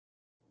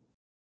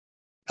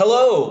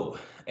Hello,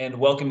 and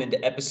welcome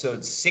into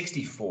episode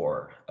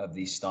 64 of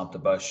the Stomp the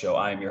Bus show.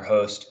 I am your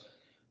host,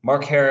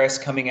 Mark Harris,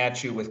 coming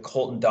at you with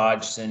Colton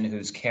Dodgson,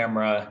 whose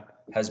camera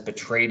has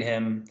betrayed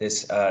him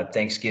this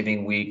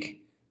Thanksgiving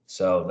week.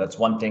 So that's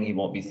one thing he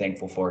won't be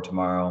thankful for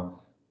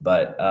tomorrow.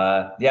 But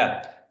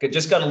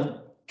just got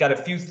a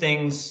few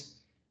things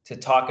to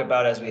talk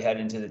about as we head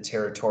into the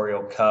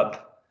Territorial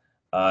Cup,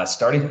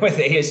 starting with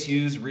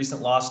ASU's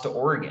recent loss to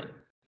Oregon.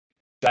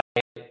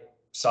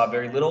 Saw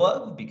very little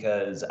of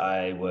because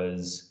I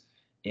was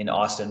in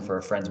Austin for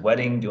a friend's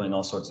wedding, doing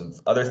all sorts of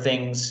other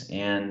things,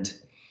 and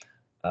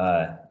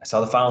I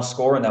saw the final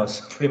score, and that was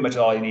pretty much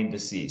all you needed to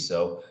see.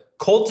 So,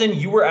 Colton,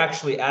 you were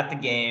actually at the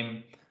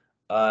game.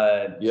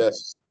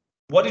 Yes.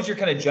 What is your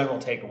kind of general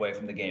takeaway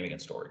from the game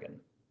against Oregon?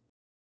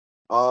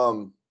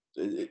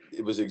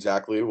 It was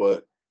exactly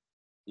what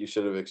you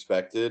should have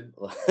expected.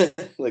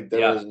 Like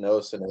there was no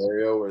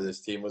scenario where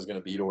this team was going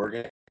to beat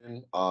Oregon,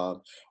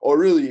 or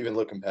really even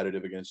look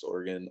competitive against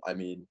Oregon. I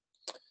mean,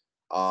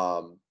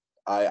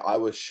 I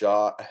was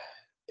shocked.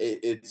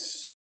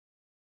 It's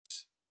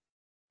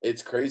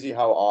crazy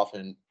how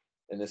often,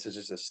 and this is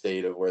just a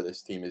state of where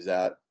this team is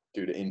at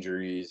due to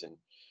injuries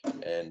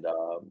and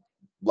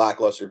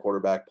lackluster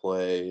quarterback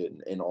play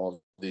and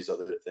all these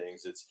other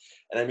things.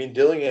 I mean,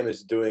 Dillingham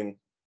is doing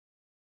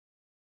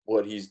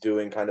what he's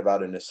doing kind of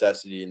out of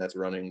necessity, and that's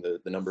running the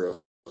number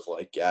of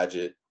like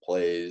gadget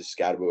plays,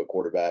 Scatterbo at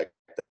quarterback,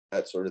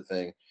 that sort of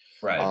thing,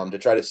 right? To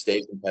try to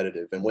stay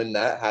competitive. And when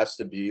that has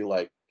to be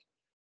like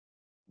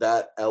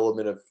that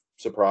element of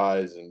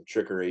surprise and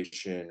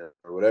trickeration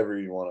or whatever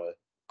you want to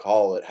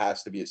call it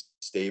has to be a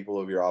staple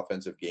of your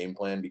offensive game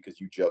plan because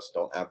you just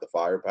don't have the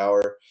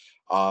firepower.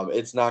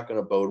 It's not going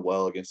to bode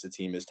well against a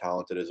team as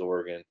talented as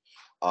Oregon,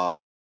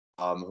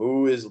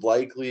 who is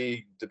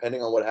likely,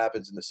 depending on what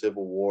happens in the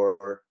Civil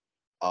War,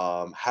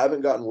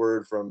 haven't gotten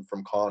word from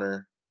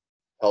Connor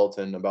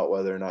Pelton about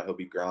whether or not he'll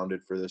be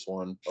grounded for this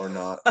one or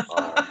not.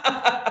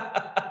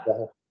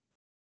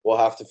 We'll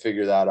have to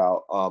figure that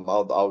out.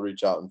 I'll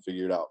reach out and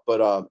figure it out.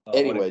 But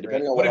anyway,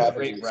 depending on what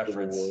happens in the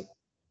Civil War.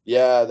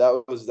 Yeah,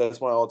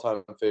 that's my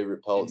all-time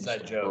favorite Pelton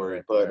inside story.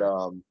 Joke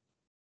but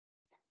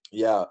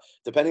yeah,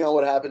 depending on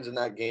what happens in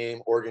that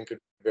game, Oregon could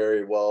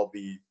very well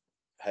be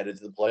headed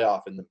to the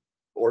playoff in the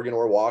Oregon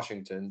or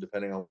Washington,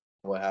 depending on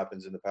what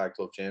happens in the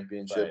Pac-12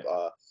 championship,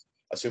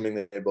 assuming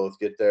that they both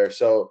get there.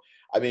 So,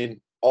 I mean,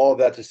 all of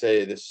that to say,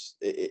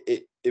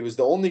 it was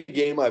the only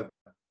game I've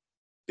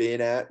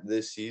been at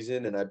this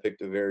season, and I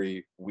picked a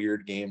very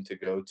weird game to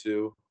go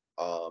to.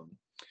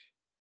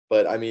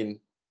 But I mean,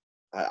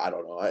 I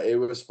don't know. It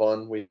was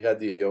fun. We had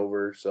the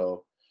over,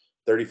 so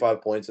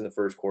 35 points in the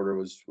first quarter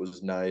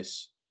was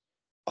nice.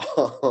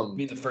 You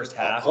mean the first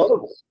half?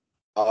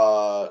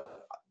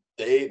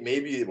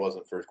 Maybe it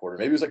wasn't first quarter.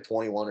 Maybe it was like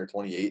 21 or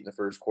 28 in the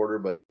first quarter,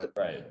 but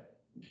right.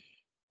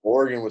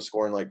 Oregon was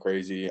scoring like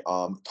crazy.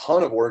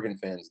 Ton of Oregon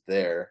fans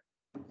there.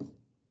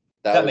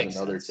 That was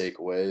another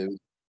takeaway. It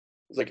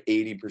was like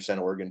 80%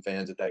 Oregon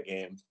fans at that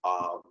game.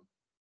 I'm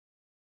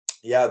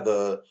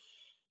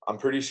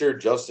pretty sure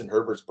Justin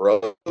Herbert's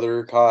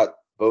brother caught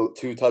both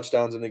 2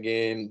 touchdowns in the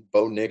game.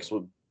 Bo Nix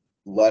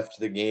left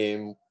the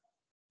game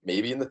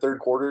maybe in the third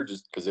quarter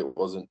just because it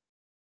wasn't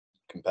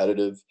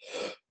competitive.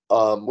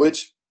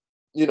 Which,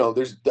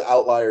 there's the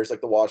outliers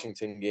like the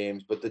Washington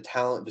games, but the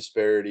talent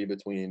disparity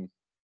between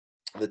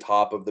the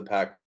top of the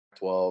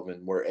Pac-12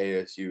 and where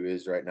ASU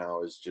is right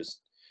now is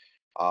just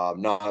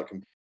not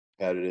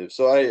competitive.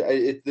 So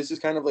this is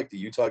kind of like the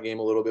Utah game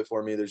a little bit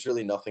for me. There's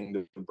really nothing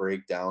to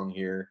break down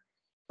here.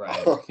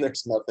 Right.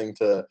 There's nothing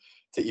to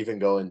even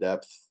go in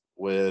depth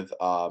with.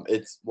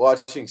 It's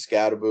watching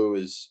Scatterbo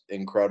is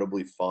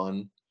incredibly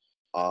fun.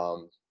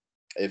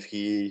 If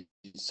he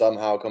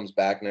somehow comes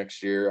back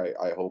next year,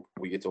 I hope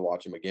we get to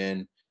watch him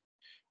again.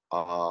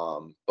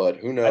 But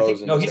who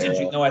knows?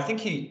 I think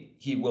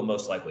he will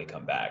most likely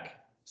come back.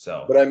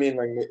 So, but I mean,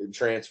 like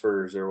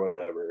transfers or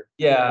whatever.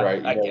 Yeah,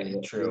 right. I get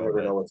it. True. You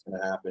never know what's going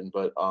to happen.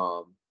 But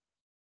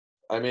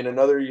I mean,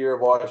 another year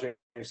of watching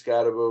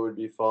Scatterbo would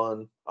be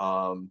fun.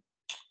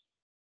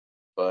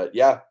 But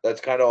yeah,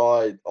 that's kind of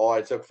all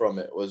I took from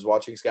it was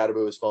watching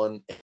Scatterbo was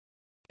fun,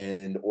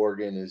 and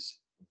Oregon is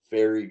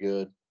very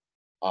good.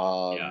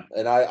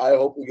 And I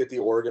hope we get the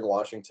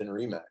Oregon-Washington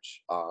rematch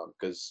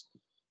because,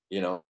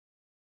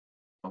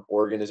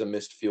 Oregon is a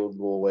missed field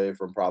goal away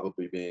from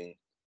probably being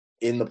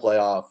in the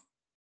playoff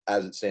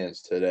as it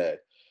stands today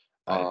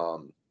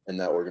in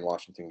that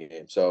Oregon-Washington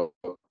game. So,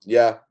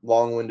 yeah,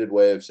 long-winded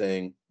way of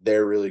saying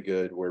they're really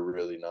good, we're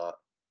really not.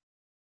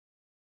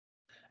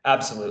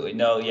 Absolutely.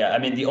 No, yeah. I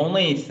mean, the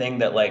only thing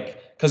that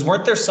because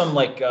weren't there some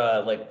like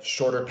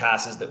shorter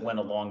passes that went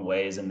a long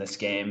ways in this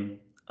game?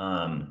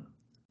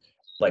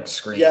 Like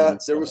screens. Yeah,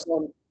 there was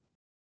some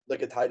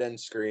like a tight end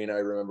screen I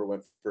remember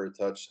went for a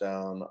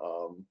touchdown.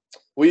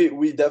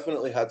 We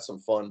definitely had some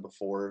fun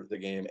before the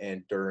game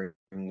and during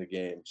the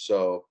game.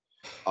 So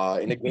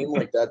in a game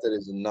like that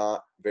is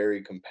not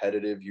very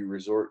competitive, you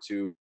resort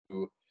to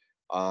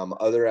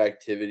other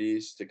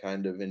activities to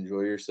kind of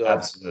enjoy yourself.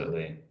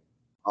 Absolutely.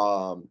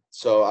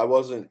 So I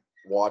wasn't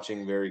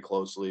watching very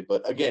closely.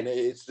 But again,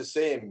 it's the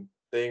same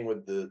thing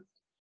with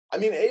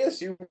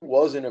ASU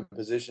was in a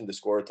position to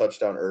score a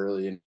touchdown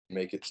early and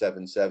make it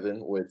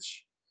 7-7,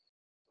 which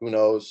who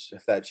knows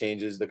if that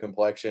changes the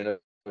complexion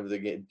of the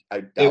game.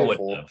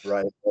 Doubtful,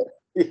 right? But,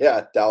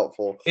 yeah,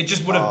 doubtful. It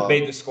just would have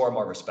made the score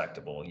more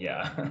respectable.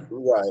 Yeah.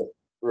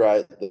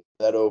 Right.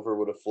 That over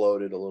would have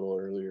floated a little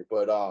earlier.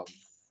 But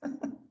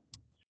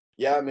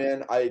yeah,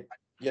 man, I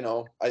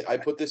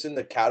put this in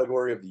the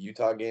category of the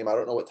Utah game. I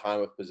don't know what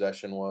time of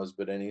possession was,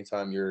 but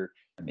anytime you're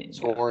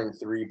scoring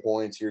 3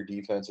 points, your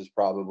defense is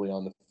probably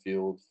on the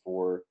field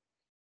for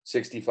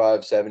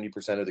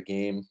 65-70% of the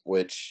game,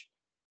 which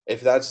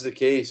if that's the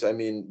case, I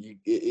mean,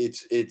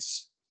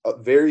 it's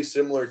very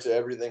similar to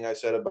everything I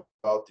said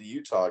about the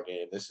Utah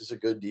game. This is a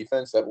good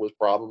defense that was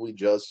probably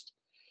just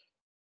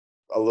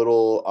a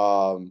little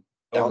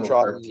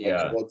downtrodden.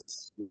 Yeah.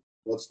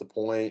 What's the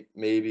point?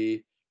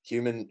 Maybe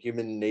human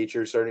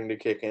nature starting to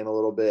kick in a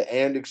little bit,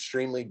 and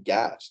extremely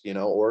gassed.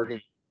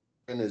 Oregon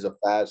is a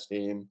fast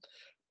team.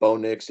 Bo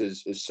Nix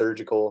is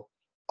surgical.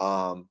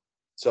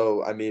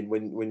 So I mean,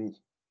 when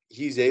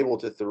he's able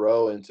to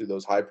throw into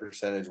those high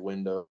percentage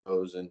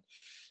windows and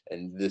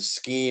the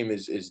scheme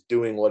is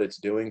doing what it's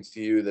doing to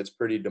you, that's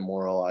pretty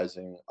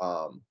demoralizing.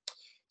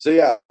 So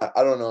yeah,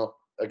 I don't know.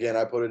 Again,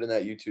 I put it in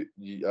that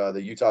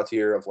the Utah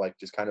tier of like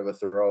just kind of a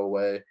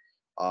throwaway.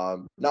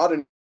 Not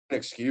an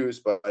excuse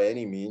by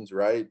any means,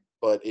 right?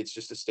 But it's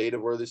just a state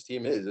of where this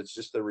team is. It's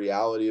just the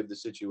reality of the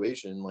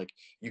situation. Like,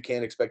 you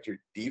can't expect your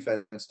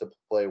defense to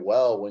play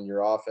well when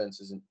your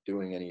offense isn't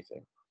doing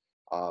anything.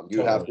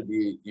 You have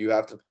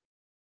to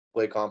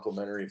play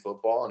complementary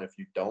football, and if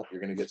you don't, you're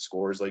going to get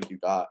scores like you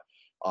got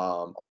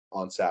on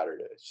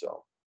Saturday.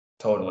 So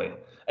totally.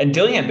 And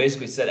Dillian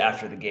basically said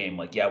after the game,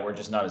 like, yeah, we're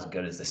just not as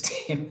good as this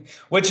team,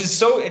 which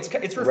is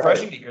it's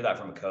refreshing to hear that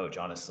from a coach,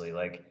 honestly.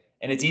 Like,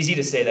 and it's easy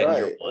to say that in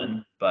year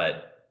one,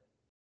 but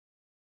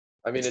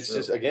I mean, it's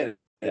just, again,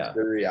 it's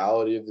the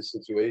reality of the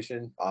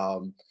situation.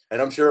 And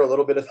I'm sure a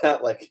little bit of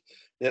that, like,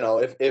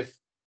 if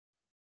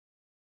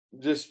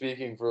just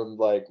speaking from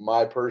like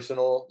my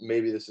personal,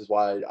 maybe this is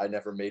why I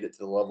never made it to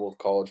the level of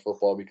college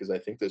football, because I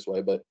think this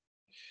way. But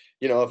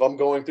if I'm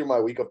going through my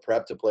week of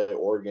prep to play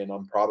Oregon,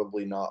 I'm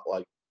probably not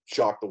like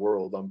shock the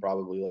world. I'm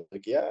probably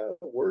like, yeah,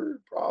 we're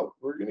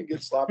gonna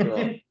get slapped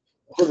around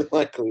more than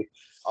likely.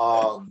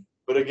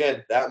 But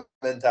again, that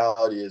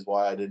mentality is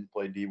why I didn't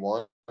play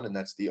D1, and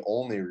that's the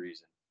only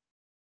reason.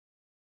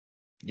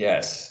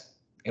 Yes,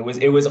 it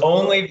was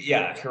only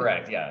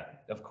correct,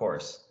 of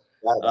course.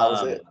 That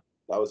was it.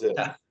 That was it.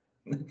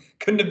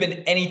 Couldn't have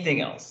been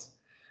anything else.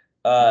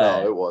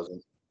 No, it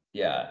wasn't.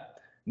 Yeah.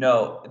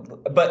 No,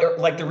 but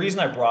like the reason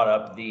I brought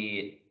up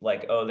the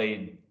like, oh,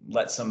 they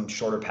let some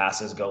shorter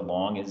passes go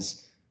long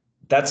is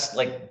that's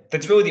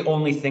really the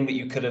only thing that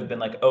you could have been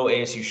like, oh,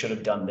 ASU should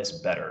have done this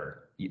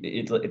better.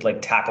 It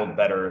like tackled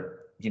better,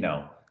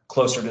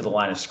 closer to the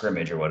line of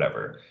scrimmage or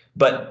whatever.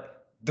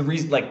 But the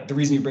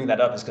reason you bring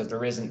that up is because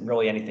there isn't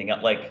really anything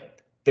like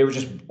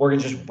Oregon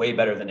just way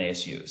better than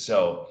ASU.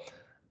 So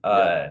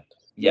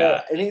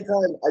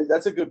anytime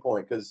that's a good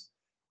point, because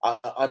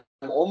I'm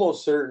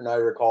almost certain I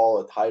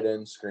recall a tight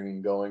end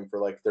screen going for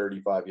like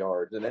 35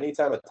 yards. And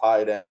anytime a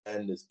tight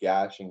end is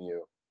gashing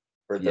you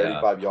for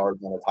 35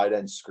 yards on a tight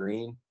end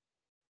screen,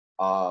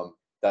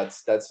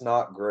 that's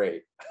not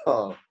great.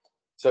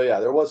 So yeah,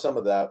 there was some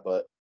of that,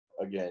 but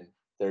again,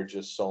 they're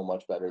just so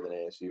much better than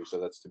ASU,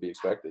 so that's to be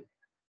expected.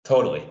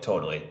 Totally.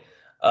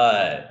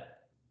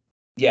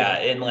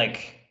 And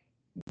like,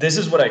 this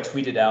is what I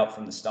tweeted out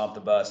from the Stomp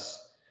the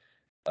Bus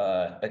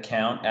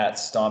account at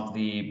Stomp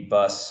the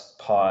Bus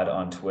Pod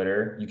on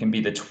Twitter. You can be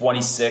the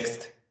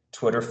 26th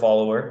Twitter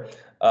follower.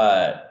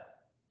 I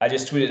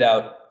just tweeted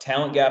out,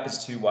 talent gap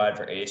is too wide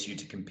for ASU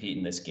to compete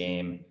in this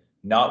game.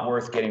 Not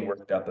worth getting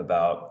worked up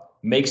about.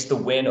 Makes the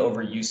win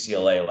over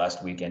UCLA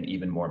last weekend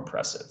even more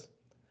impressive.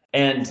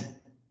 And,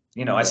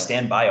 I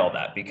stand by all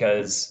that,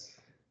 because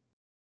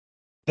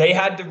they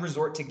had to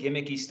resort to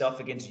gimmicky stuff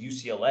against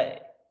UCLA.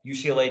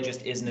 UCLA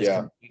just isn't as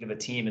complete of a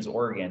team as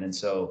Oregon. And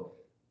so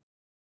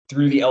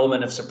through the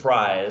element of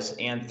surprise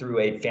and through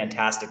a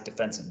fantastic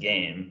defensive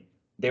game,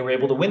 they were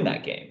able to win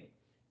that game.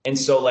 And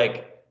so,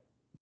 like,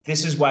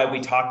 this is why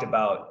we talked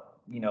about,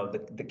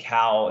 the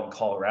Cal and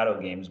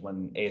Colorado games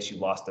when ASU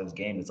lost those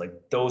games. It's like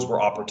those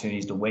were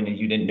opportunities to win, and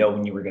you didn't know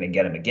when you were going to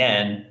get them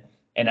again.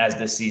 And as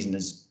this season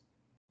has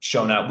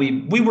shown out,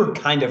 we were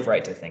kind of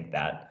right to think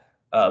that.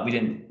 We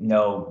didn't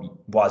know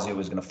Wazoo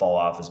was going to fall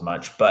off as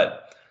much.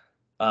 But,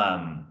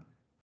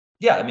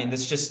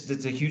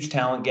 it's a huge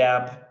talent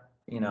gap.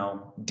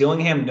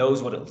 Dillingham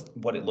knows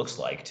what it looks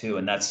like too,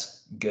 and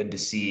that's good to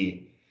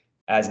see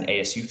as an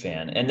ASU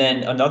fan. And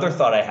then another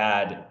thought I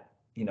had,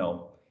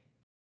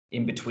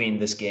 in between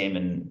this game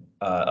and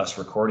us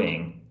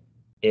recording,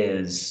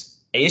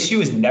 is ASU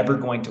is never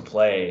going to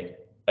play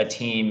a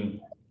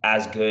team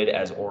as good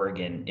as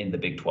Oregon in the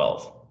Big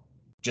 12.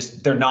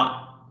 Just they're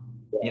not.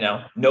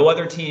 No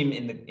other team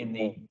in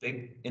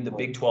the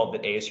Big 12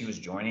 that ASU is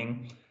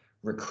joining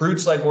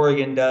recruits like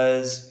Oregon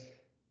does.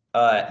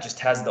 Just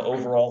has the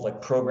overall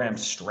like program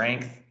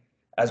strength.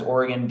 as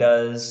Oregon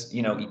does.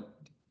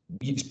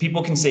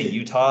 People can say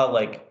Utah,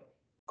 like,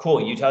 cool,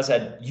 Utah's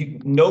had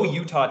no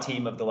Utah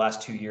team of the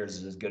last 2 years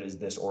is as good as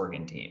this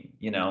Oregon team,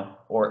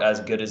 or as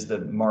good as the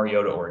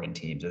Mariota Oregon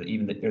teams, or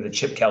even the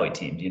Chip Kelly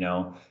teams,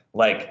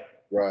 like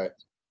Right.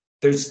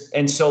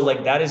 and so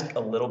like that is a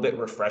little bit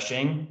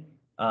refreshing,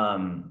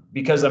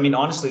 because I mean,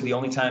 honestly, the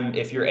only time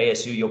if you're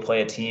ASU, you'll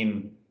play a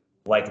team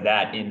like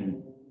that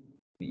in,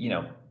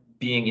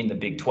 being in the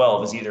Big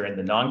 12 is either in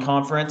the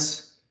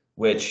non-conference,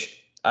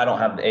 which I don't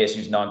have the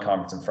ASU's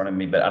non-conference in front of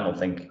me, but I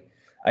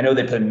know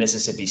they put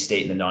Mississippi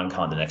State in the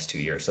non-con the next 2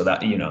 years. So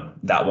that,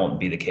 that won't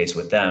be the case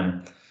with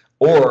them,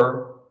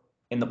 or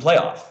in the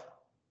playoff.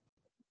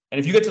 And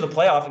if you get to the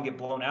playoff and get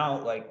blown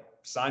out, like,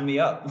 sign me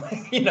up,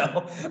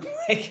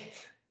 like,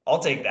 I'll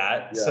take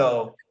that. Yeah.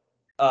 So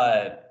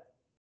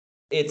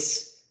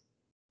it's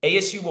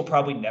ASU will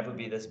probably never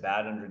be this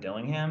bad under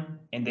Dillingham,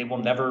 and they will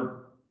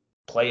never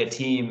play a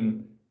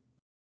team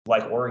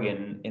like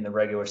Oregon in the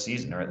regular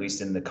season, or at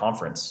least in the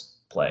conference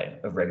play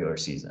of regular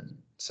season.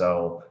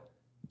 So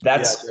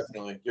that's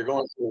definitely. You're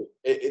going through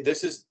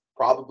this is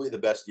probably the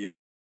best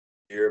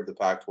year of the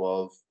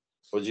Pac-12.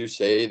 Would you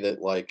say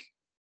that, like,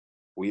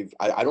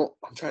 I'm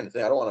trying to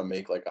think. I don't want to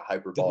make like a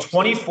hyperbole. The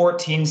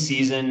 2014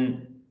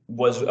 season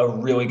was a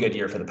really good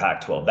year for the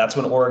Pac-12. That's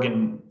when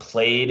Oregon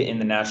played in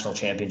the national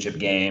championship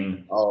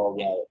game. Oh,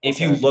 right.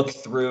 If you look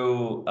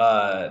through,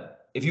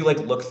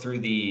 look through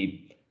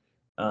the,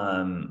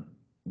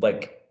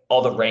 like,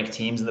 all the ranked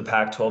teams in the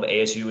Pac-12,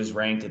 ASU was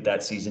ranked at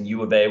that season.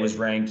 U of A was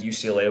ranked.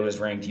 UCLA was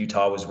ranked.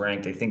 Utah was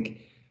ranked. I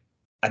think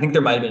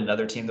there might have been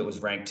another team that was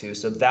ranked too.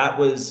 So that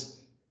was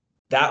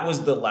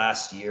the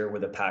last year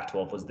where the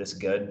Pac-12 was this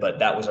good, but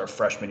that was our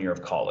freshman year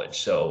of college.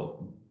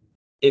 So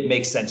it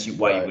makes sense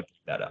why you would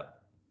pick that up.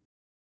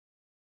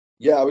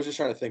 Yeah, I was just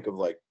trying to think of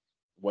like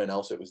when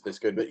else it was this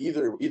good. But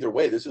either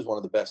way, this is one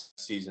of the best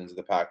seasons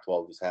the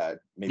Pac-12 has had,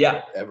 maybe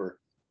ever.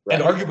 Right?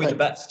 And arguably the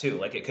best too.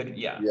 Like, it could,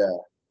 Yeah.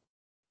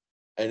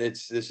 And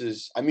this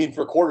is, I mean,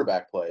 for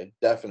quarterback play,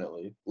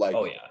 definitely. Like,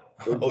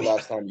 the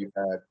last time you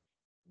had,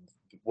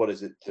 what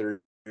is it,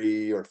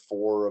 3 or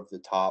 4 of the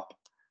top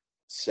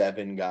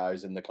 7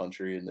 guys in the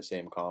country in the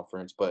same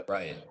conference. But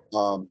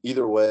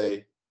either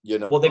way,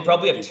 well, they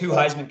probably have 2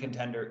 Heisman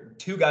contender,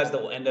 2 guys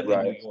that will end up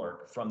in New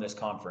York from this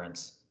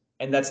conference,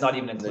 and that's not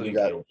even including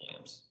Caleb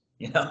Williams.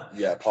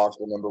 Yeah,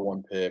 possible number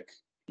 1 pick.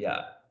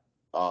 Yeah.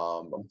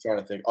 I'm trying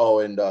to think. Oh,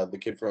 and the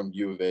kid from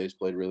U of A's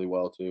played really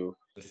well too.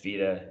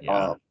 Fafita,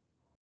 yeah.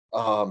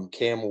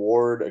 Cam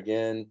Ward,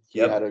 again, he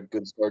had a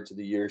good start to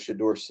the year.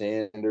 Shedeur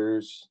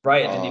Sanders.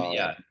 Right.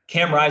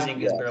 Cam Rising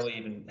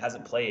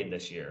hasn't played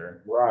this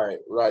year.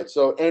 Right.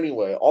 So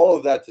anyway, all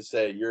of that to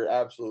say, you're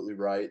absolutely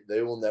right.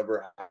 They will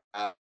never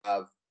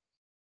have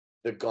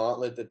the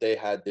gauntlet that they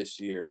had this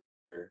year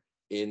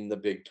in the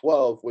Big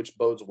 12, which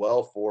bodes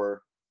well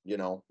for,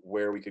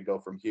 where we could go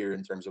from here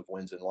in terms of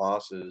wins and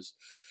losses.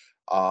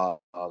 And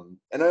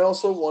I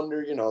also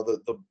wonder,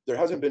 there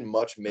hasn't been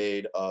much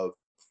made of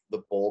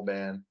the bowl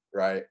ban,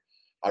 right?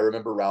 I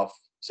remember Ralph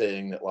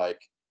saying that,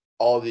 like,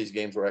 all of these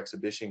games were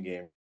exhibition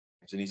games,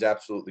 and he's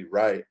absolutely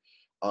right.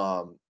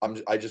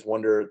 I just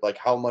wonder, like,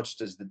 how much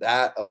does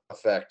that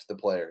affect the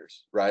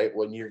players, right?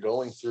 When you're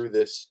going through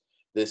this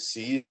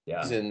season,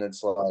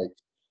 that's like,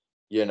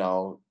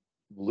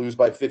 lose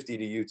by 50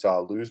 to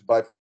Utah, lose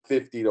by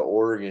 50 to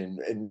Oregon,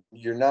 and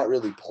you're not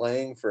really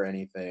playing for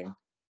anything.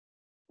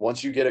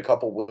 Once you get a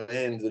couple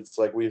wins, it's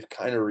like we've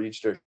kind of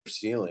reached our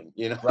ceiling.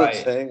 You know what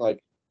I'm saying?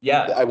 Like,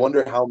 I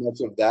wonder how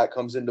much of that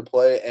comes into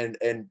play,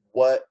 and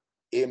what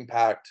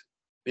impact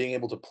being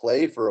able to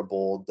play for a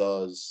bowl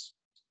does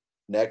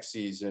next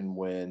season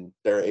when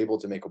they're able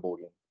to make a bowl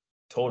game.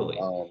 Totally.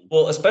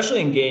 Well,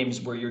 especially in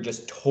games where you're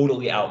just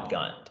totally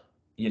outgunned,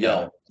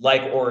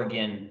 like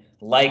Oregon,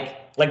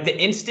 like the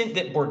instant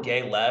that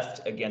Bourget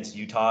left against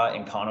Utah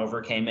and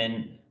Conover came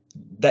in,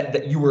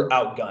 that you were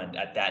outgunned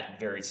at that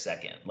very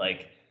second.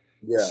 Like,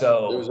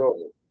 so it was over.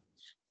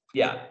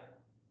 Yeah.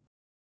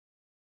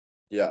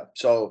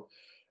 So,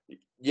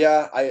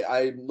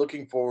 I'm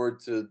looking forward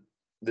to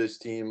this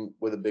team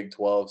with a Big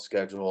 12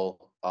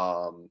 schedule.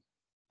 I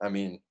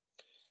mean,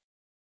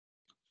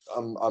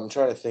 I'm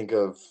trying to think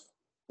of,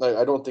 like,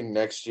 I don't think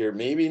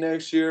maybe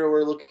next year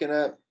we're looking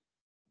at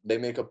they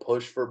make a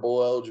push for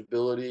bowl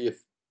eligibility.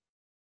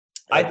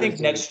 I think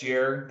next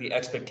year the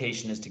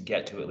expectation is to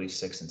get to at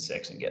least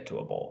 6-6 and get to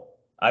a bowl.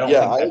 I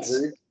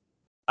agree.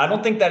 I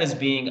don't think that is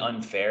being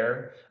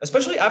unfair,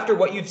 especially after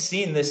what you've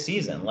seen this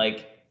season.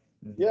 Like,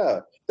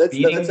 that's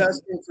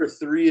asking for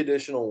 3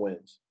 additional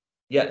wins.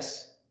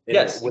 Yes. With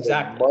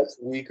exactly. a much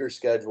weaker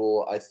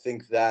schedule, I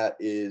think that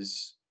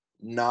is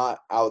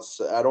not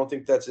outside. I don't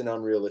think that's an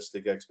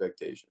unrealistic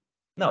expectation.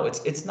 No,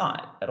 it's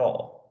not at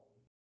all.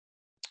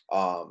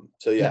 I'm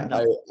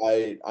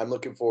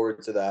looking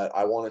forward to that.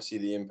 I want to see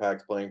the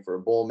impact playing for a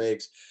bowl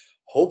makes.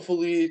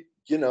 Hopefully,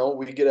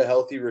 we get a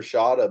healthy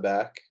Rashada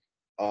back.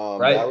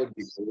 That would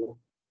be cool.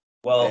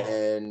 Well,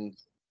 and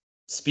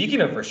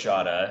speaking of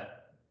Rashada,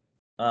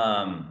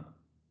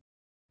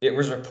 It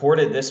was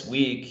reported this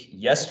week,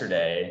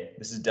 yesterday.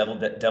 This is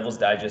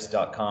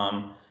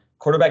devilsdigest.com.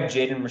 Quarterback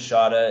Jaden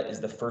Rashada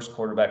is the first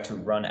quarterback to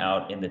run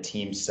out in the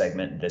team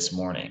segment this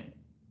morning.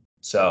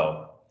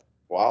 So,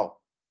 Wow.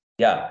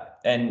 yeah.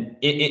 And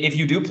if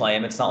you do play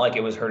him, it's not like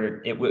it was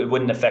hurt. It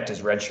wouldn't affect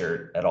his red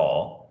shirt at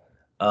all.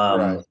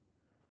 Right.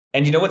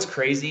 And you know what's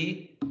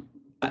crazy?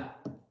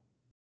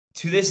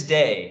 To this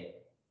day,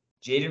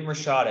 Jaden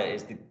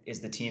Rashada is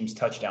the team's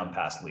touchdown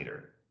pass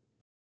leader.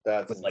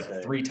 That's with insane.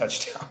 like 3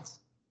 touchdowns.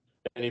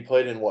 And he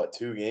played in what,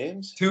 2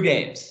 games? 2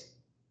 games.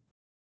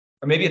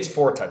 Or maybe it's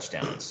 4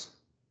 touchdowns.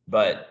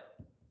 But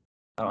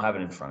I don't have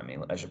it in front of me.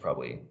 I should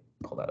probably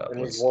pull that up. And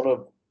he's one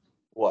of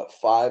what,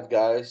 5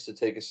 guys to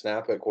take a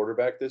snap at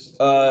quarterback this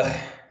season?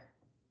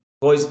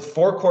 Boys,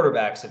 4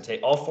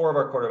 quarterbacks all 4 of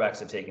our quarterbacks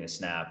have taken a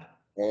snap.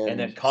 And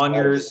then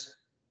Conyers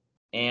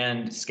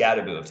and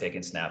Scadaboo have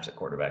taken snaps at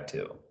quarterback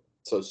too.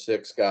 So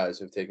 6 guys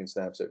have taken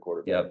snaps at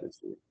quarterback this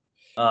year.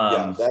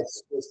 Yeah,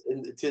 that's just,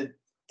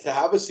 to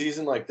have a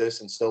season like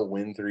this and still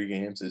win 3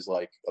 games is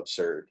like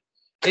absurd.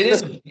 It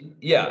is,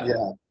 yeah.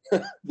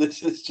 Yeah.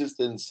 This is just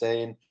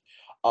insane.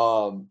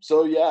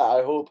 So yeah,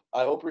 I hope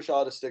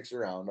Rashada sticks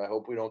around. I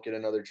hope we don't get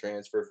another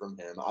transfer from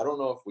him. I don't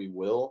know if we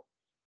will.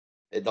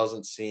 It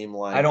doesn't seem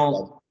like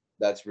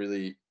that's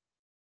really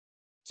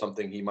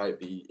something he might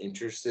be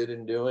interested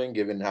in doing,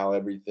 given how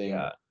everything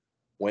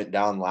went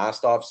down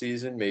last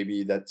offseason.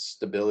 Maybe that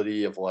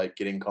stability of like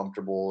getting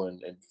comfortable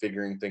and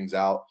figuring things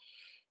out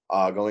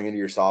going into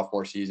your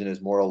sophomore season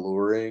is more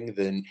alluring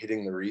than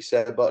hitting the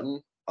reset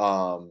button.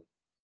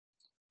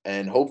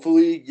 And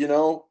hopefully,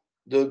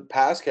 the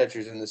pass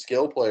catchers and the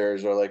skill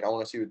players are like, I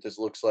want to see what this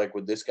looks like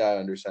with this guy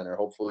under center.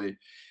 Hopefully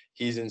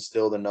he's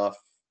instilled enough,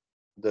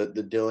 the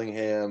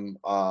Dillingham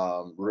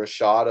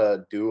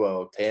Rashada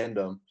duo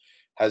tandem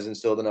has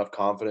instilled enough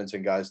confidence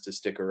in guys to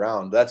stick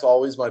around. That's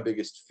always my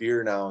biggest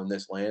fear now in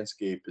this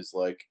landscape is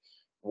like,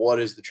 what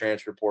is the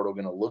transfer portal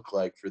going to look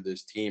like for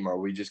this team?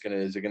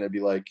 Is it going to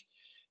be like,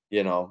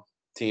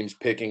 teams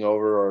picking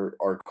over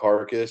our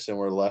carcass and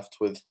we're left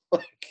with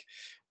like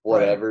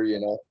whatever,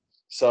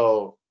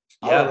 So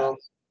I don't know.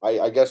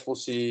 I guess we'll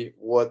see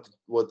what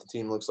the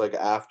team looks like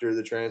after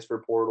the transfer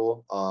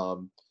portal.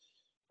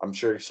 I'm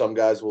sure some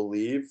guys will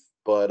leave,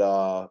 but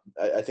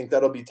I think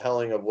that'll be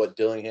telling of what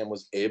Dillingham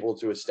was able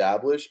to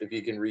establish if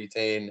he can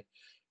retain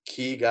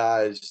key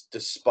guys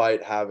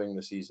despite having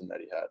the season that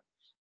he had.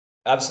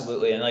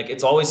 Absolutely. And like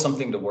it's always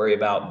something to worry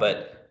about.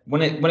 But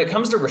when it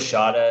comes to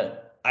Rashada,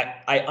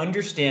 I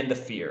understand the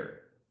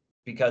fear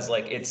because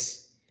like it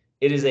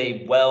is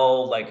a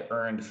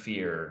earned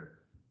fear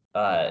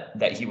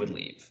that he would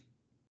leave.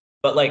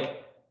 But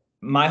like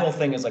my whole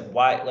thing is like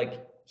why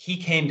like he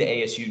came to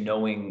ASU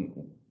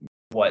knowing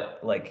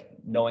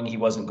he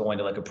wasn't going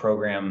to like a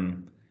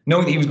program,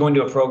 knowing that he was going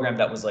to a program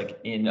that was like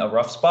in a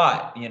rough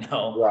spot,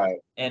 right,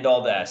 and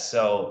all that.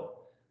 So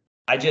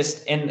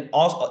and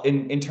also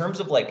in terms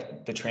of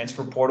like the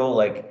transfer portal,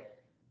 like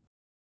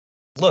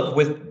look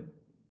with,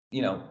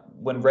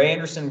 when Ray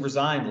Anderson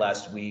resigned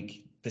last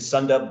week, the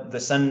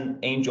Sun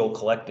Angel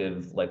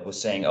Collective like was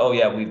saying, oh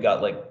yeah, we've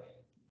got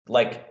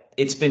like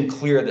it's been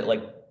clear that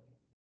like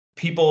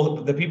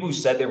the people who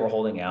said they were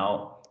holding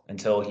out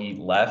until he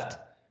left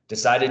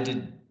decided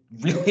to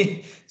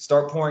really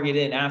start pouring it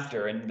in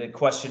after. And the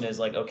question is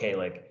like, okay,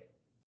 like,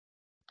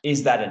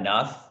 is that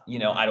enough?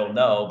 I don't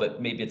know,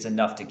 but maybe it's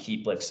enough to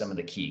keep like some of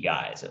the key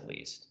guys at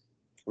least.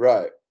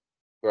 Right.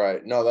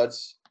 No,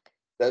 that's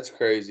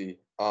crazy.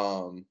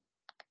 I'm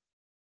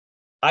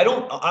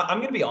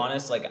going to be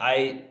honest. Like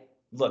I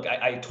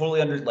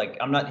totally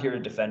I'm not here to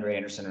defend Ray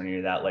Anderson or any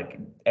of that. Like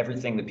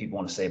everything that people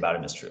want to say about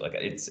him is true. Like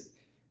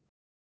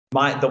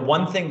the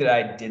one thing that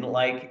I didn't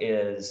like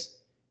is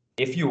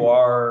if you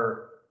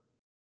are,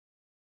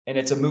 and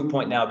it's a moot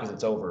point now because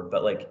it's over,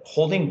 but like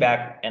holding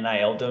back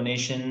NIL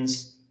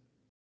donations,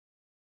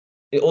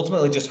 it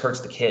ultimately just hurts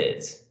the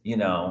kids,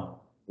 Right.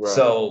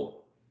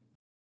 So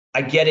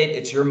I get it.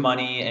 It's your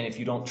money. And if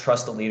you don't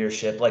trust the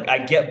leadership, like I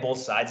get both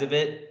sides of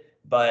it,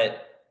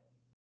 but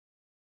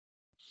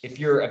if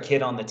you're a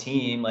kid on the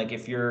team, like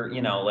if you're,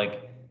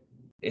 like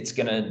it's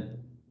gonna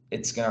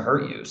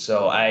hurt you.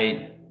 So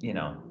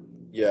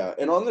Yeah.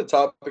 And on the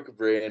topic of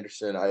Ray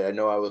Anderson, I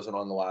know I wasn't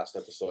on the last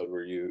episode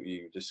where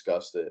you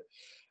discussed it.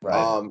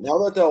 Right. Now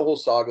that whole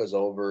saga's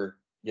over,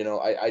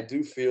 I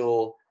do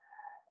feel,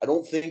 I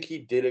don't think he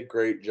did a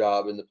great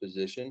job in the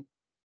position.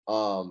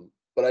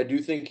 But I do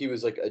think he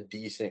was like a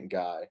decent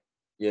guy.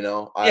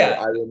 Yeah.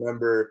 I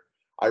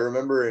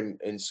remember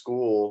in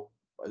school,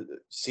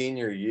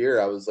 senior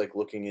year, I was like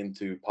looking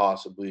into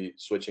possibly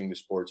switching to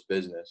sports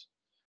business,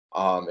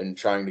 and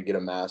trying to get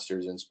a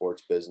master's in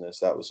sports business.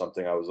 That was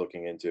something I was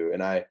looking into.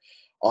 And I,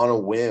 on a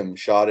whim,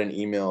 shot an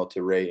email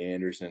to Ray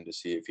Anderson to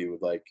see if he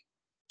would like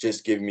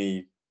just give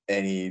me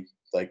any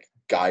like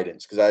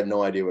guidance because I had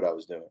no idea what I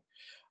was doing.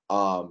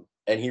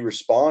 And he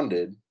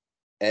responded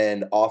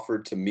and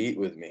offered to meet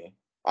with me.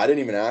 I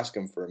didn't even ask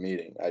him for a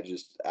meeting. I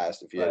just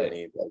asked if he had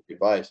any like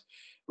advice.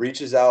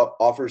 Reaches out,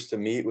 offers to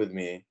meet with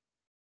me.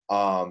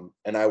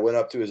 And I went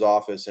up to his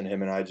office and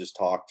him and I just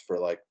talked for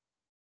like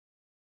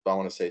I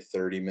want to say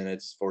 30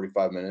 minutes,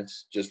 45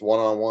 minutes, just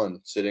one-on-one,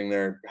 sitting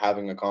there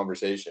having a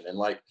conversation. And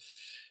like,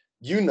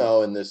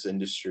 in this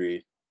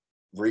industry,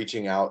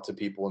 reaching out to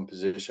people in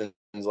positions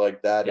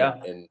like that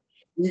and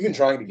even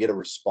trying to get a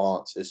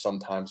response is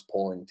sometimes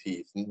pulling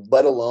teeth,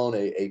 let alone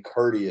a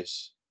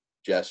courteous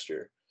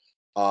gesture.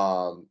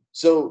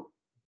 So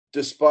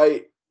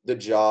despite the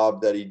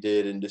job that he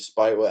did and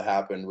despite what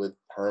happened with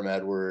Herm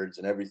Edwards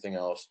and everything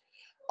else,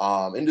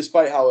 and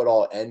despite how it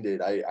all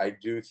ended, I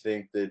do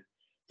think that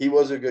he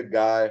was a good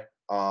guy.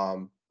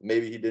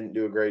 Maybe he didn't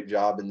do a great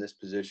job in this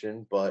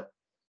position, but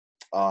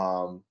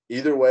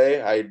either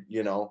way,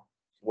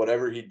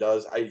 whatever he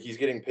does, he's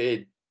getting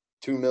paid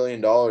 $2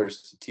 million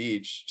to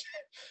teach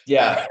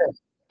at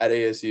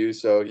ASU,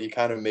 so he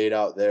kind of made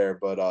out there.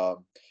 But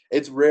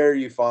it's rare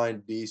you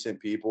find decent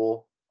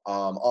people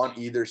on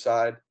either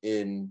side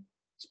in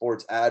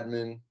sports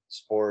admin,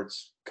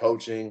 sports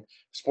coaching,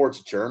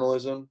 sports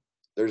journalism.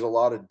 There's a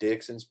lot of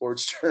dicks in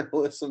sports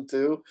journalism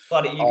too. A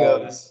lot of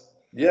egos.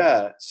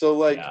 Yeah. So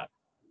like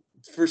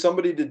for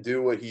somebody to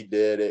do what he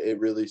did, it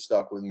really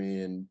stuck with me.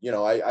 And,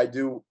 I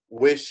do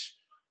wish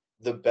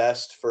the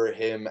best for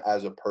him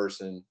as a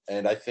person.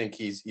 And I think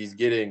he's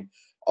getting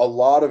a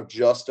lot of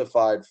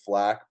justified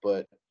flack,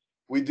 but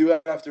we do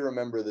have to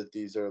remember that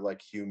these are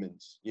like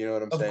humans. You know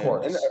what I'm saying? Of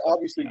course. And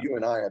obviously you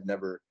and I have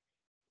never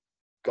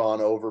gone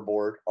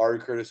overboard. Our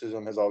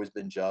criticism has always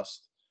been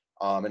just.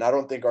 And I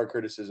don't think our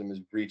criticism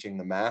is reaching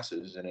the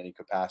masses in any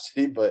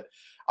capacity, but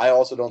I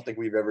also don't think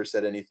we've ever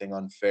said anything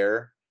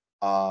unfair.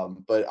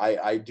 But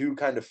I do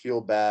kind of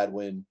feel bad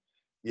when,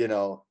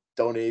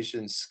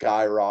 donations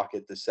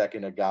skyrocket the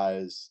second a guy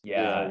is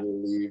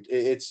relieved.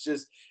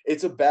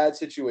 It's a bad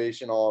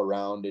situation all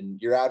around. And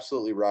you're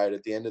absolutely right.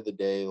 At the end of the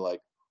day,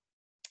 like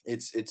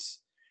it's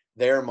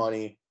their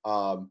money,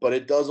 but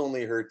it does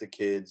only hurt the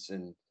kids.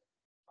 And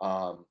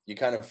you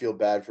kind of feel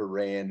bad for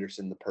Ray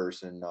Anderson, the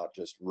person, not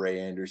just Ray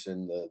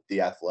Anderson,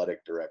 the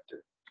athletic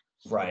director.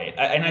 Right.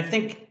 And I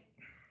think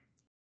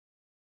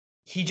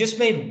he just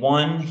made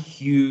one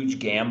huge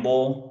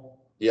gamble.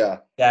 Yeah.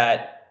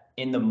 That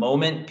in the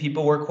moment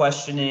people were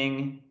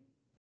questioning,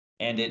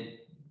 and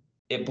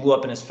it blew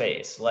up in his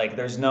face. Like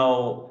there's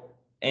no,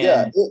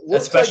 and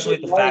especially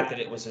like the fact that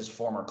it was his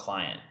former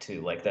client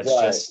too. Like that's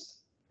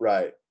just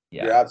right.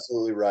 Yeah. You're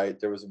absolutely right.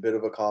 There was a bit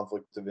of a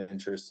conflict of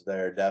interest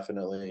there,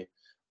 definitely.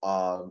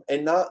 And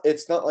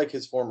it's not like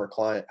his former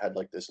client had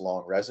like this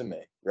long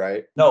resume,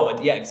 right? No,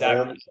 yeah,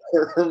 exactly.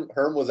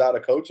 Herm was out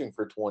of coaching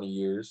for 20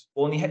 years.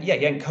 Well, and he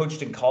hadn't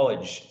coached in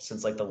college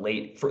since like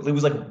it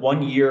was like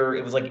 1 year.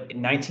 It was like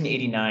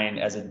 1989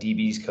 as a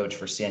DB's coach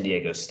for San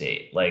Diego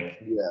State. Like,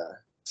 yeah.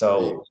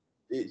 So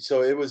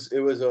it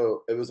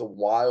was a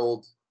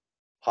wild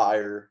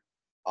hire.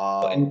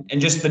 And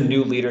just the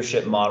new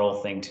leadership model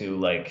thing too.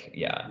 Like,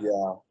 yeah,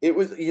 it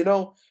was,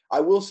 I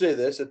will say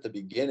this at the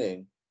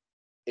beginning,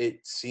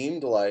 it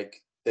seemed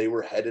like they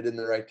were headed in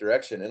the right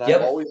direction. And I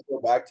always go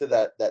back to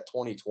that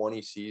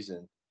 2020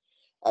 season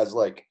as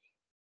like,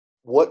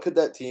 what could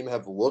that team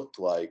have looked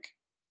like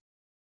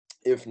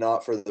if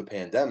not for the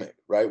pandemic,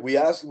 right?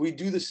 We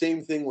do the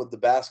same thing with the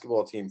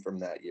basketball team from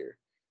that year.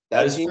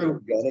 That team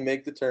was going to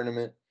make the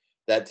tournament.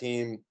 That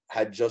team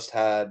had just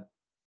had,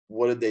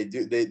 what did they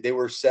do? They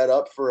were set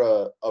up for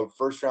a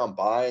first round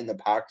bye in the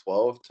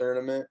Pac-12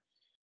 tournament.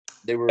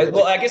 They were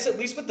well, I guess at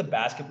least with the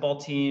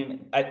basketball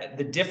team,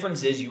 the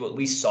difference is you at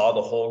least saw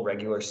the whole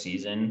regular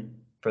season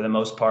for the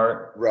most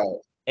part. Right.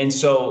 And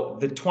so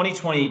the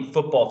 2020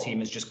 football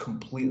team is just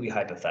completely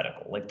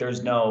hypothetical. Like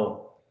there's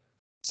no.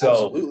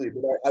 Absolutely.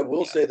 But I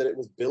will say that it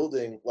was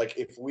building, like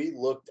if we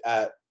looked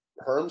at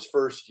Herm's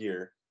first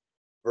year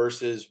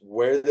versus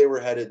where they were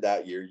headed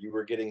that year, you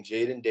were getting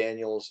Jaden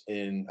Daniels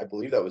in, I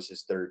believe that was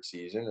his third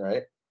season,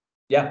 right?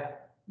 Yeah.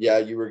 Yeah,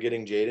 you were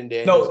getting Jaden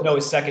Daniels. No,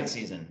 his second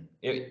season.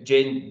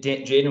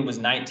 Jaden was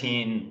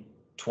 19,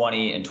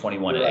 20, and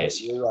 21 at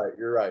ASU.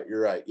 You're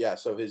right. Yeah,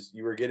 so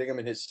you were getting him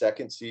in his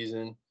second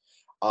season.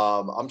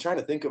 I'm trying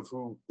to think of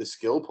who the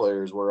skill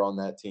players were on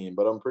that team,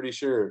 but I'm pretty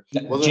sure.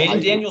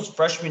 Jaden Daniels'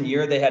 freshman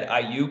year, they had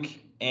Ayuk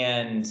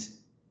and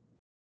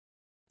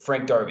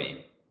Frank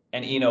Darby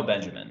and Eno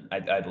Benjamin,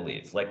 I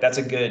believe. Like that's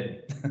a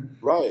good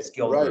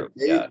skill group.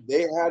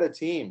 They had a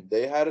team.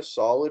 They had a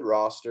solid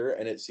roster,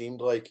 and it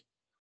seemed like,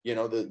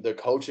 the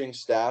coaching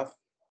staff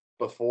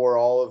before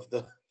all of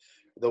the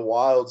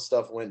wild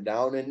stuff went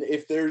down. And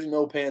if there's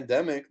no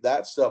pandemic,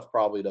 that stuff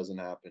probably doesn't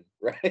happen,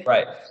 right?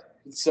 Right.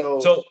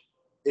 So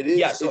it is.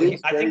 Yeah, so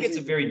I think it's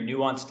a very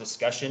nuanced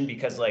discussion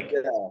because like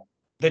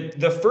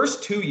the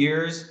first 2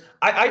 years,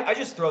 I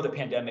just throw the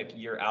pandemic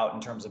year out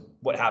in terms of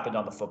what happened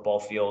on the football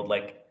field.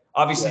 Like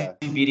obviously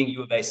beating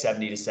U of A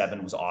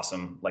 70-7 was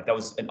awesome. Like that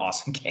was an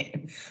awesome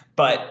game.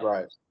 But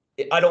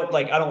I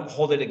don't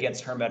hold it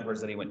against Herm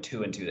Edwards that he went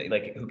 2-2.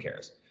 Like who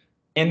cares?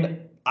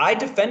 And I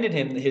defended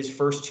him his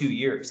first 2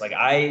 years. Like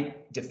I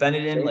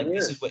defended him. Like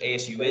this is what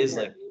ASU is.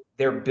 Like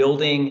they're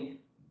building,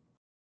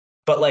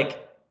 but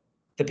like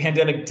the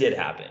pandemic did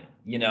happen,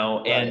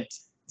 and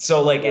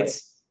so like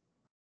it's.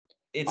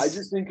 I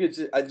just think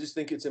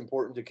it's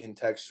important to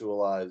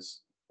contextualize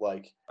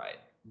like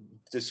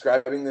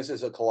describing this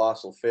as a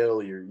colossal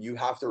failure, you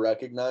have to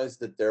recognize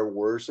that there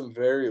were some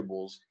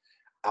variables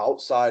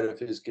outside of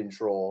his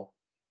control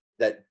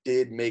that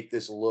did make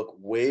this look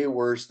way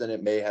worse than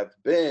it may have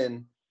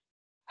been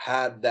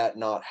had that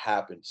not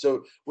happened.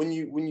 So when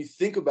you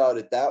think about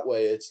it that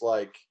way, it's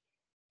like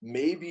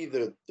maybe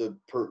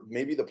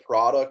maybe the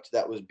product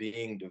that was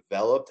being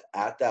developed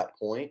at that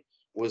point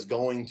was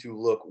going to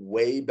look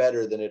way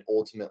better than it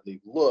ultimately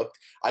looked.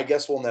 I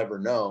guess we'll never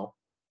know.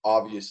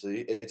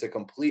 Obviously, it's a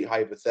complete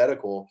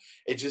hypothetical.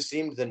 It just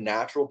seemed the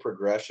natural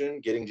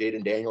progression, getting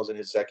Jaden Daniels in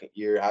his second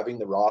year, having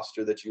the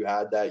roster that you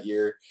had that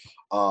year.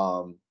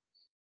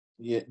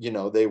 They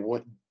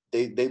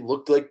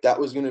looked like that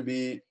was going to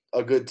be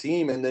a good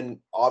team, and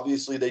then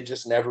obviously they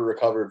just never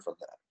recovered from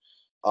that.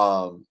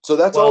 So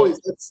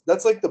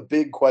that's like the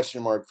big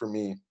question mark for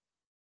me,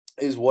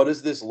 is what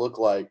does this look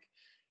like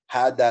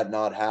had that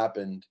not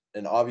happened?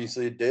 And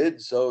obviously it did.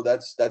 So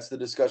that's the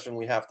discussion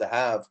we have to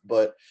have.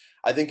 But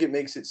I think it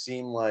makes it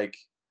seem like,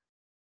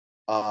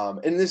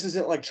 and this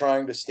isn't like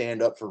trying to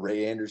stand up for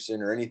Ray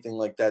Anderson or anything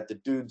like that. The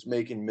dude's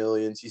making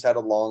millions. He's had a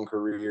long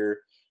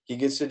career. He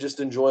gets to just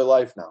enjoy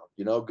life now.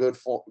 Good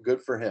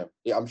for him.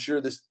 Yeah, I'm sure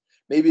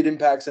maybe it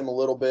impacts him a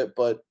little bit,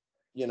 but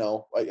I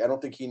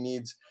don't think he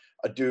needs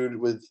a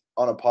dude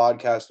on a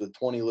podcast with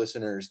 20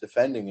 listeners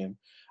defending him.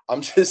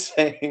 I'm just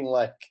saying,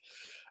 like,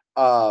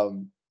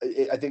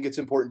 I think it's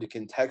important to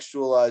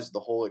contextualize the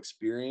whole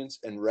experience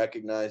and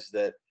recognize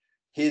that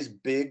his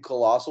big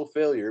colossal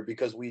failure,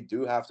 because we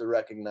do have to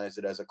recognize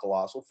it as a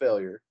colossal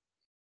failure,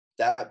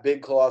 that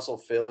big colossal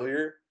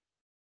failure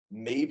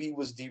maybe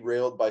was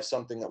derailed by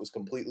something that was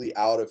completely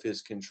out of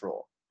his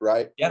control,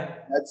 right? Yeah.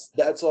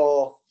 That's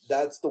all.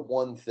 That's the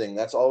one thing.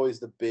 That's always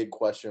the big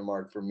question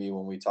mark for me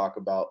when we talk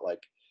about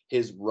like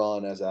his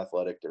run as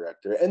athletic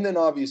director. And then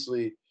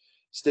obviously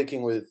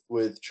sticking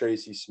with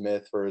Tracy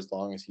Smith for as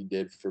long as he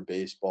did for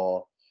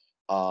baseball.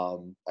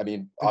 I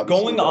mean,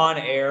 going on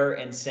air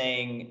and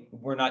saying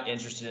we're not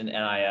interested in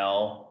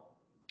NIL,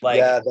 like,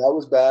 yeah, that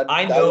was bad.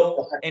 I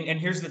know, and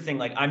here's the thing,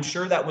 like, I'm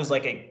sure that was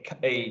like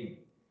a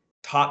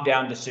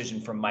top-down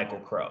decision from Michael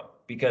Crow,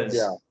 because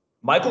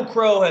Michael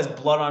Crow has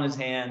blood on his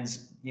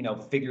hands,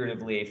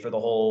 figuratively,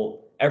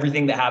 for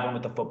everything that happened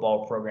with the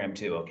football program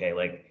too. Okay,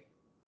 like,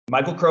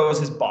 Michael Crow is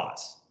his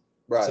boss,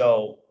 right?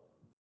 So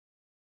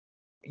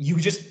you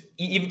just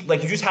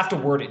have to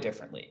word it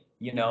differently.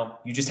 You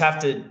just have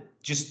to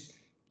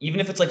even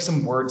if it's like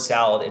some word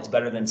salad, it's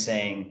better than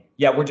saying,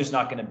 yeah, we're just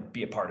not going to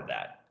be a part of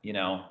that.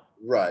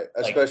 Right.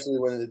 Especially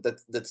when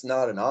that's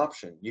not an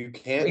option. You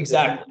can't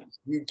exactly.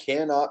 You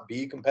cannot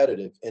be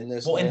competitive in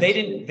this. Well, and they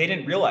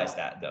didn't realize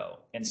that though.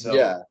 And so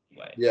yeah.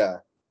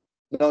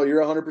 No,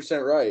 you're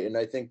 100% right. And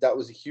I think that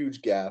was a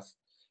huge gaffe.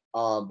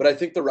 But I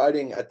think the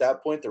writing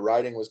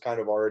was kind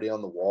of already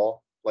on the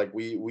wall. Like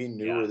we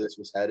knew where this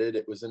was headed.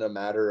 It wasn't a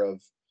matter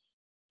of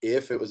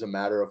if, it was a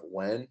matter of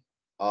when.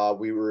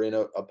 We were in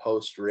a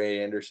post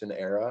Ray Anderson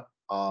era.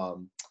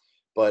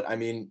 But I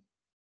mean,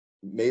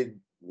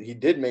 he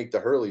did make the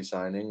Hurley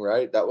signing,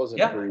 right? That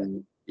wasn't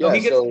free. Yeah,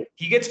 no,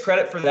 he gets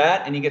credit for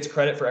that, and he gets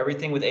credit for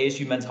everything with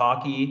ASU men's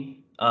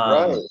hockey.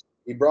 Right.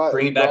 He brought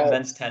back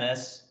men's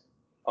tennis.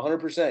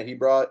 100%. He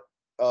brought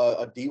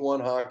a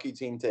D1 hockey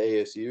team to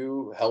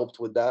ASU, helped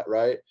with that,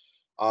 right?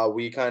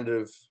 We kind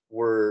of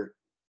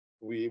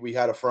we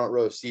had a front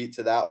row seat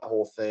to that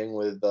whole thing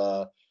with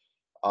the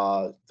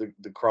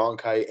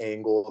Cronkite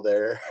angle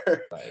there.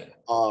 Right.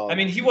 I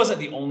mean, he wasn't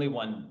the only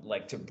one.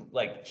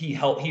 He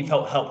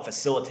helped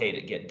facilitate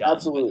it get done.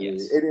 Absolutely,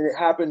 it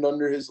happened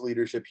under his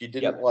leadership. He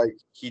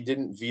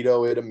didn't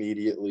veto it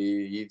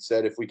immediately. He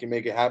said, if we can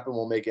make it happen,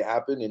 we'll make it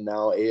happen. And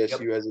now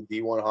ASU has a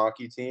D1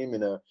 hockey team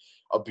and a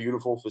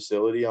beautiful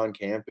facility on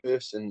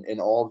campus and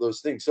all of those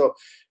things. So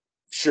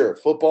sure,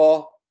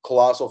 football,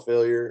 colossal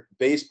failure.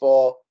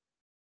 Baseball,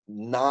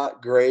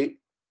 not great.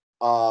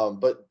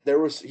 But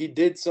he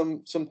did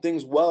some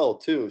things well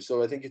too.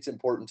 So I think it's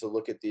important to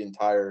look at the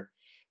entire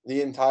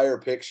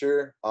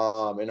picture.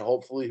 And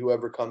hopefully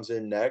whoever comes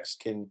in next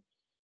can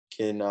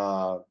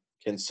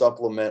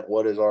supplement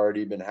what has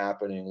already been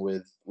happening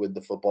with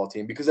the football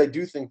team, because I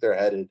do think they're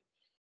headed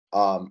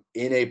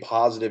in a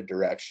positive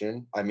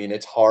direction. I mean,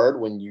 it's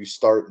hard when you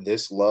start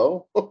this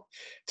low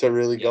to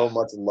really go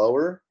much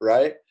lower,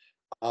 right?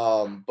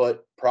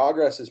 But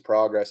progress is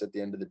progress at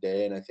the end of the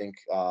day, and I think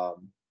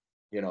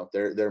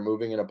they're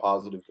moving in a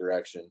positive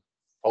direction,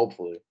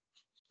 hopefully.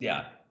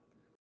 Yeah.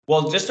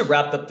 Well, just to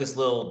wrap up this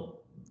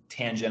little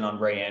tangent on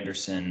Ray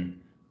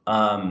Anderson,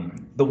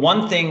 the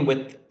one thing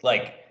with,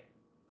 like,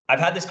 I've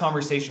had this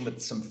conversation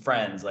with some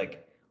friends,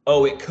 like,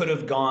 oh, it could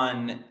have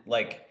gone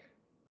like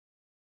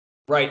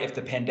right if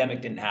the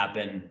pandemic didn't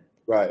happen.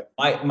 Right.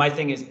 My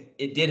thing is,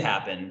 it did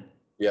happen.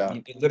 Yeah.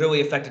 It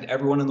literally affected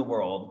everyone in the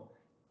world.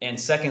 And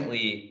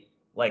secondly,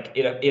 like,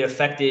 it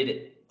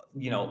affected,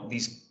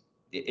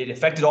 it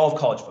affected all of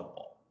college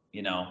football,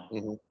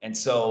 Mm-hmm. And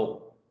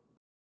so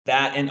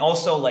that, and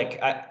also like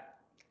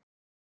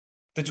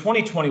the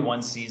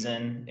 2021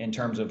 season in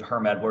terms of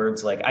Herm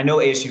Edwards, like, I know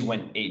ASU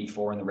went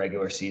 8-4 in the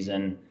regular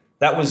season.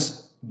 That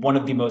was one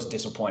of the most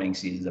disappointing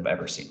seasons I've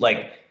ever seen.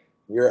 Like,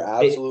 you're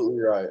absolutely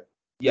right.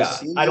 Yeah,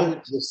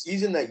 The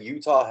season that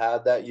Utah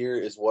had that year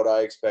is what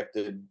I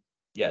expected.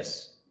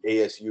 Yes,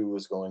 ASU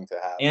was going to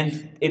have,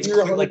 and it's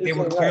clear, like they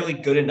were clearly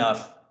good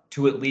enough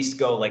to at least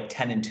go like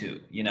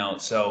 10-2. You know,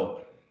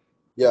 so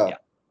yeah.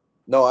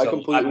 No, I So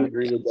completely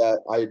agree with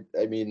that.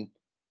 I mean,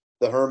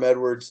 the Herm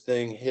Edwards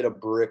thing hit a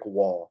brick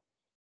wall.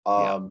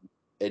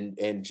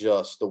 And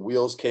just the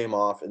wheels came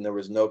off and there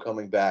was no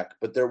coming back.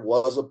 But there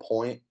was a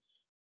point,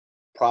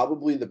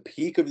 probably the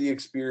peak of the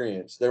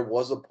experience, there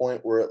was a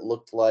point where it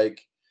looked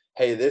like,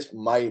 hey, this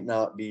might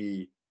not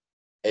be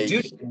a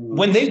Dude,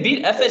 when they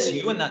beat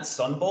FSU in that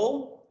Sun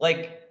Bowl,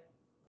 like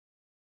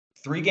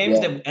 3 games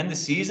that end the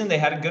season, they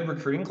had a good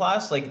recruiting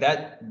class. Like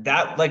that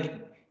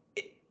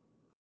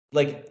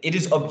it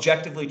is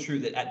objectively true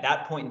that at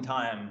that point in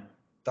time,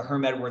 the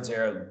Herm Edwards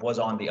era was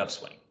on the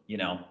upswing, you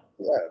know?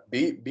 Yeah,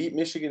 beat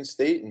Michigan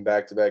State in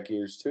back-to-back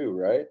years too,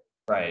 right?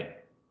 Right.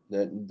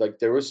 Like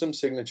there was some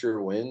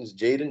signature wins.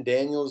 Jaden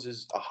Daniels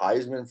is a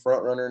Heisman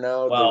front runner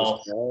now.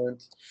 Well, there was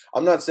talent.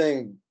 I'm not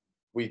saying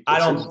I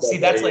don't see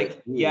that's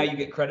like, yeah, you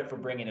get credit for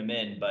bringing him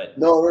in, but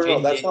no,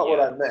 that's not what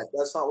I meant.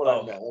 That's not what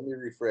I meant. Let me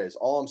rephrase.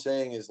 All I'm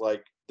saying is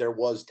like there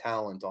was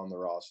talent on the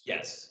roster.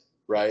 Yes.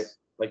 Right?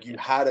 Like you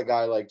had a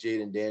guy like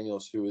Jaden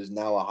Daniels who is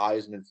now a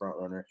Heisman front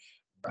runner.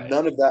 Right.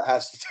 None of that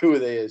has to do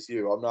with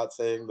ASU. I'm not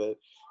saying that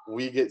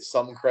we get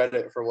some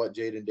credit for what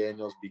Jaden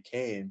Daniels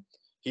became.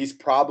 He's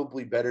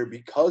probably better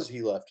because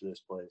he left this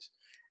place.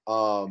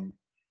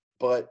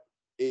 But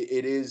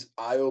it is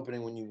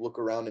eye-opening when you look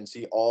around and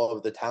see all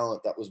of the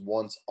talent that was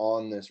once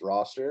on this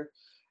roster.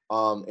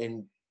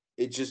 And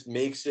it just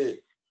makes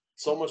it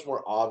so much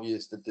more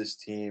obvious that this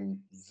team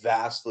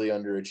vastly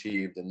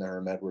underachieved in the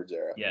Herm Edwards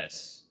era.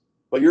 Yes.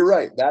 But you're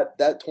right. That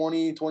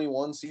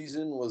 2021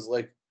 season was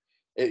like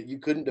you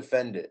couldn't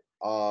defend it.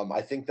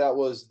 I think that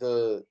was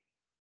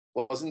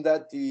wasn't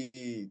that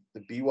the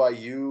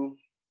BYU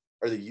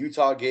or the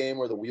Utah game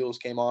where the wheels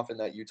came off in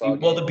that Utah game?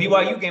 Well, the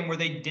BYU game where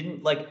they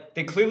didn't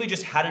they clearly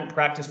just hadn't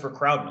practiced for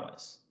crowd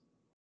noise.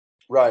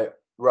 Right.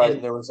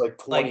 And there was like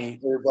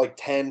 20, there were like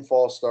 10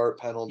 false start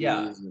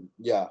penalties.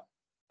 Yeah.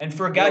 And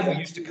for a guy who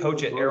used to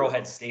coach at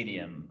Arrowhead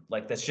Stadium,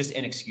 like that's just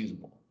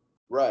inexcusable.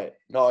 Right.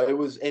 No, it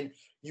was, and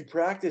you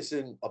practice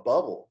in a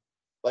bubble.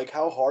 Like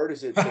how hard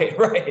is it?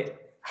 Right.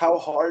 How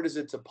hard is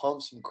it to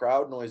pump some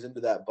crowd noise into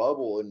that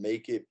bubble and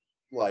make it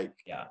like?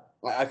 Yeah.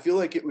 I feel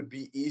like it would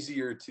be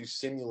easier to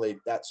simulate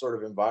that sort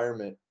of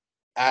environment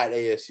at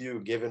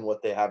ASU, given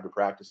what they have to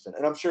practice in.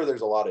 And I'm sure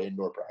there's a lot of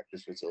indoor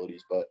practice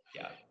facilities, but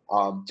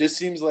just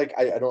seems like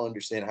I don't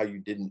understand how you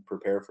didn't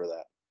prepare for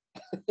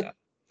that.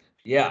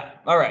 Yeah.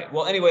 All right.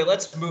 Well, anyway,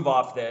 let's move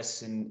off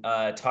this and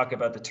talk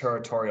about the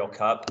Territorial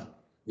Cup.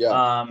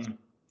 Yeah.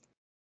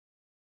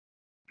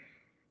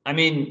 I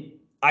mean,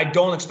 I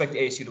don't expect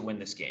ASU to win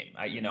this game.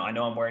 I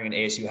know I'm wearing an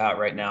ASU hat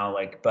right now,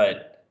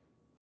 but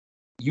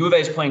U of A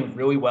is playing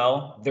really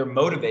well. They're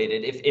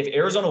motivated. If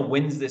Arizona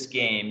wins this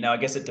game, now I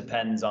guess it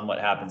depends on what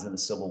happens in the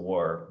Civil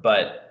War,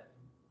 but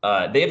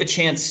they have a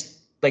chance.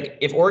 Like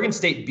if Oregon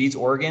State beats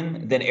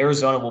Oregon, then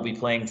Arizona will be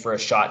playing for a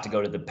shot to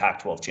go to the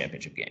Pac-12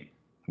 championship game,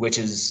 which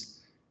is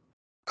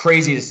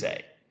crazy to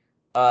say.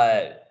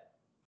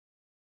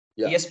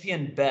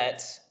 ESPN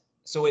bet.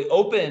 So it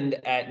opened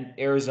at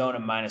Arizona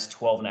minus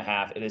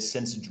 12.5. It has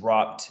since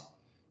dropped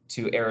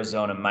to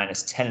Arizona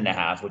minus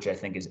 10.5, which I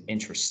think is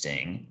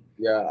interesting.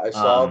 Yeah, I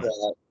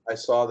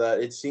saw that.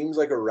 It seems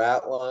like a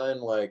rat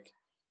line. Like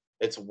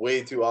it's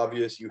way too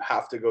obvious. You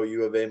have to go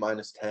U of A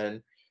minus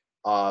 10,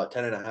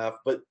 10.5.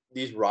 But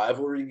these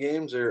rivalry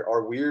games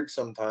are weird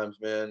sometimes,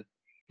 man.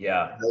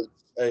 Yeah.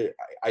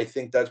 I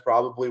think that's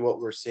probably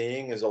what we're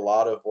seeing is a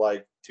lot of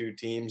like two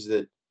teams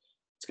that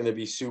it's going to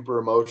be super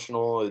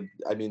emotional.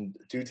 I mean,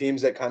 two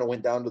teams that kind of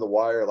went down to the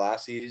wire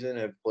last season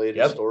have played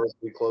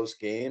historically close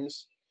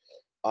games.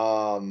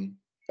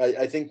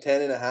 I think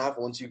 10.5,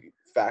 once you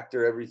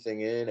factor everything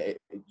in,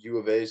 U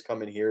of A is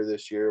coming here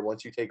this year.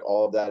 Once you take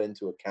all of that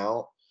into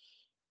account,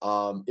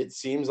 it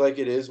seems like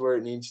it is where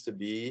it needs to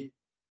be.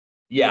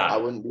 Yeah. I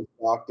wouldn't be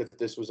shocked if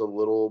this was a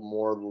little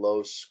more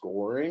low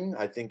scoring.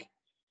 I think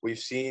we've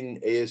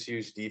seen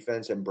ASU's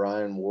defense and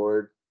Brian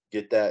Ward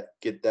get that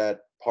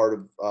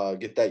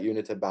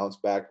unit to bounce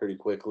back pretty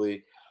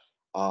quickly.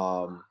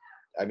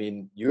 I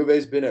mean, U of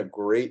A's been a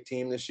great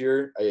team this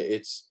year.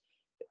 It's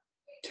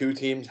two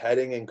teams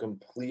heading in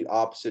complete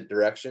opposite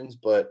directions,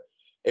 but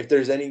if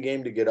there's any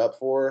game to get up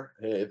for,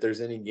 if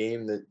there's any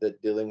game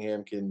that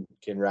Dillingham can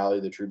rally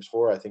the troops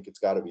for, I think it's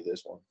got to be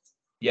this one.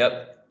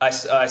 Yep. I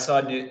saw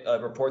a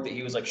report that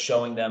he was like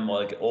showing them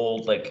like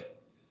old, like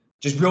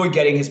just really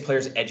getting his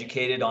players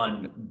educated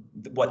on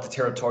what the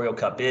Territorial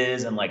Cup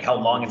is and like how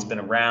long it's been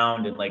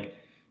around, and like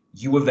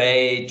U of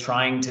A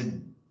trying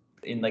to,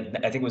 in like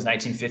I think it was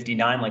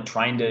 1959, like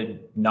trying to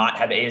not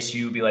have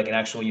ASU be like an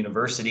actual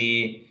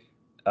university.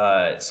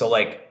 So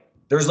like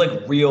there's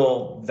like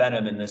real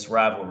venom in this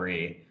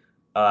rivalry.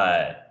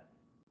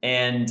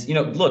 And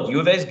look, U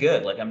of A is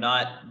good. Like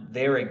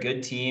they're a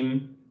good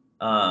team.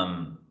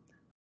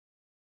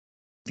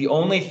 The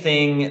only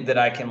thing that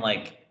I can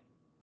like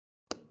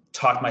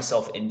talk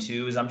myself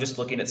into is I'm just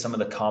looking at some of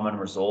the common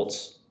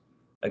results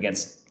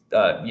against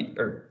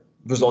or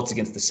results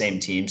against the same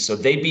team. So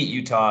they beat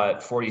Utah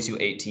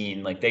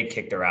 42-18. Like they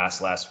kicked their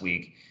ass last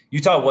week.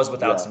 Utah was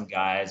without some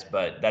guys,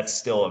 but that's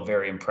still a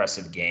very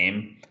impressive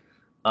game.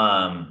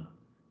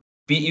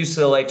 Beat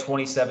UCLA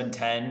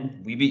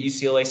 27-10. We beat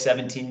UCLA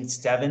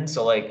 17-7.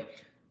 So like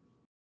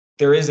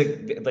there is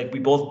we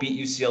both beat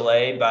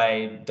UCLA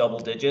by double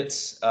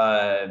digits.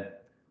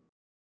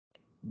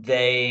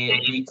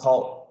 They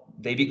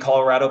beat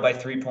Colorado by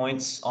 3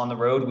 points on the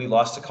road. We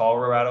lost to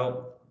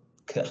Colorado.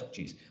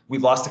 Jeez, we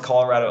lost to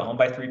Colorado at home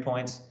by 3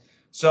 points.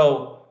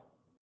 So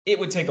it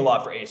would take a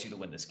lot for ASU to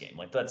win this game.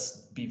 Like, let's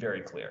be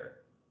very clear.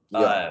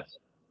 Yeah.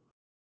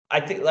 I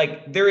think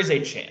like there is a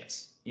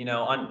chance.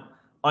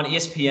 On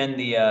ESPN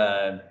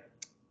the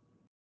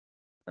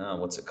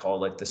what's it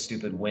called? Like the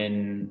stupid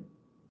win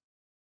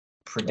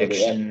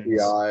predictions. The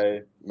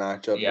FPI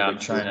matchup. Yeah, I'm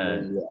trying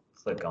to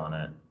click on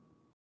it.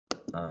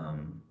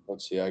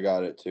 Let's see. I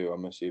got it too.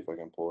 I'm gonna see if I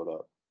can pull it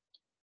up.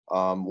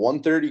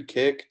 130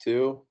 kick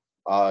too.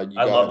 I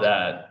love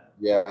that.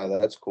 Yeah,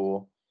 that's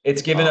cool.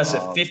 It's given us a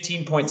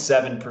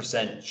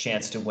 15.7%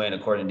 chance to win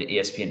according to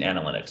ESPN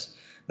analytics.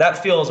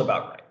 That feels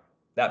about right.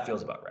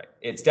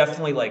 It's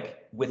definitely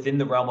like within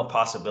the realm of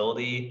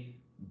possibility,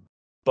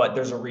 but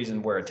there's a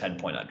reason we're a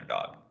 10-point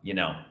underdog,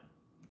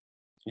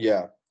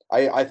 Yeah.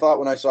 I thought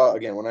when I saw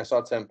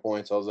 10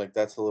 points, I was like,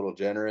 that's a little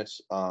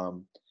generous.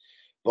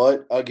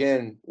 But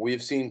again,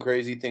 we've seen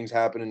crazy things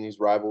happen in these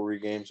rivalry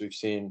games. We've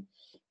seen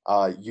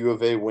U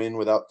of A win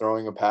without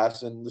throwing a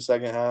pass in the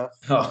second half.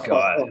 Oh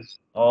God!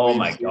 Oh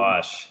my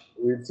gosh!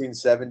 We've seen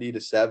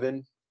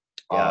 70-7.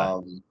 Yeah.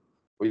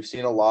 We've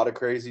seen a lot of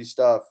crazy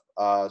stuff.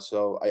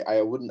 So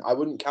I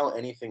wouldn't count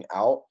anything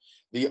out.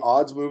 The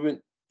odds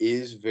movement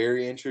is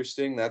very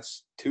interesting.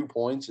 That's 2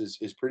 points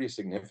is pretty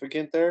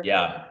significant there.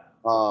 Yeah.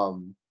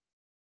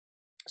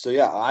 So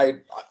yeah,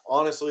 I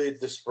honestly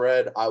the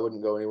spread I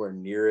wouldn't go anywhere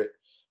near it.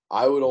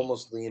 I would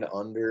almost lean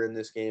under in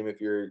this game if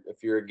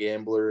you're a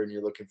gambler and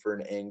you're looking for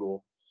an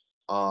angle.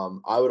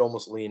 I would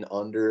almost lean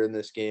under in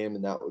this game,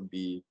 and that would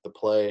be the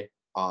play.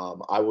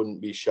 I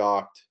wouldn't be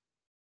shocked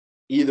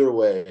either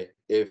way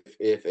if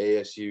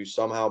ASU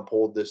somehow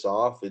pulled this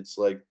off. It's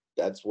like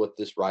that's what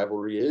this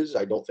rivalry is.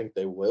 I don't think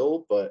they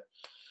will, but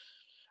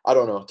I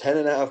don't know.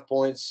 10.5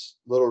 points,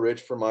 a little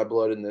rich for my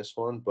blood in this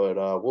one, but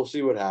we'll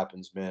see what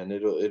happens, man.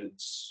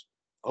 It's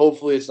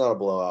hopefully it's not a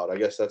blowout. I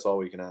guess that's all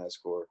we can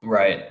ask for.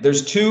 Right.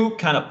 There's two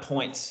kind of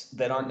points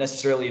that aren't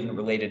necessarily even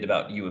related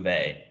about U of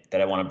A that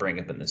I want to bring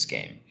up in this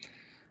game.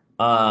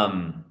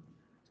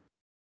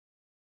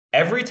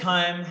 Every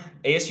time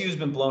ASU has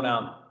been blown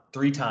out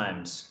 3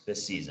 times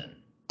this season.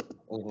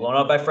 Mm-hmm. Blown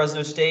out by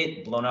Fresno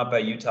State, blown out by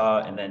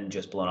Utah, and then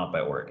just blown out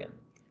by Oregon.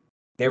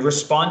 They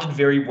responded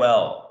very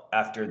well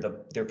after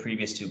their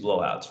previous 2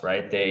 blowouts,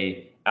 right?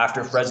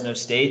 After Fresno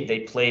State, they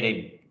played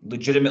a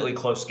legitimately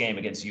close game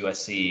against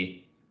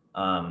USC,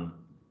 and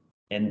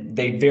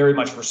they very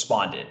much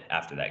responded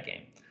after that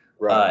game.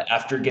 Right.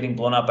 After getting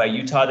blown out by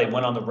Utah, they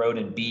went on the road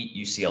and beat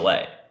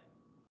UCLA.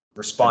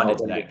 Responded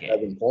to that game.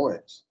 7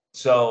 points.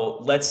 So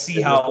let's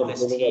see how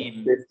this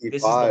team. This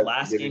is the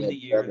last game of the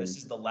year. 7. This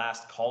is the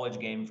last college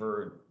game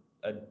for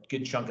a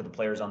good chunk of the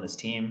players on this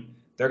team.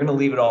 They're going to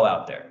leave it all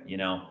out there,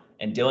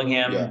 And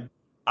Dillingham, yeah.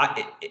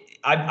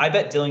 I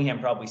bet Dillingham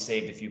probably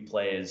saved a few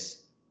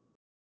plays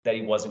that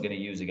he wasn't going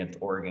to use against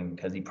Oregon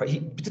because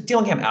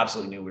Dillingham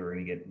absolutely knew we were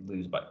going to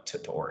lose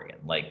to Oregon.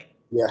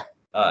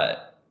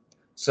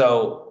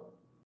 So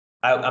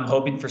I'm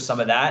hoping for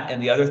some of that.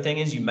 And the other thing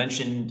is, you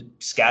mentioned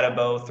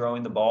Scatabo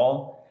throwing the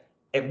ball.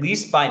 At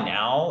least by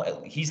now,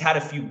 he's had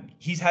a few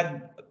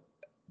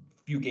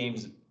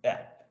games.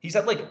 He's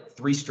had like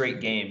 3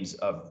 straight games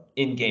of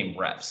in-game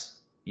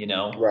reps,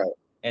 Right.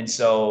 And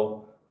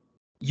so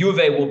U of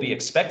A will be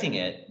expecting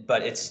it,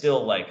 but it's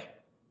still like,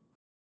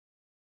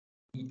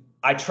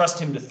 I trust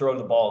him to throw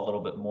the ball a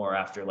little bit more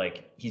after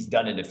like he's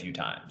done it a few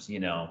times,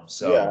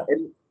 So yeah,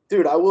 and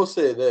dude, I will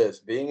say this: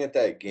 being at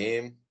that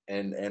game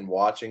and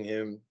watching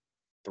him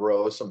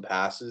throw some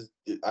passes,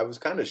 I was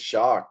kind of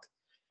shocked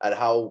at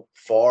how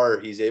far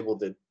he's able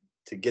to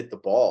get the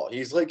ball.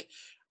 He's like,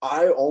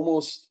 I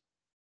almost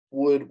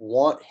would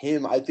want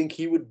him. I think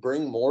he would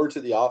bring more to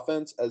the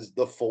offense as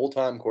the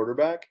full-time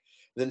quarterback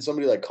than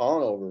somebody like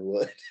Conover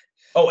would.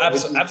 Oh,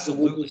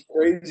 absolutely. It's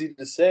crazy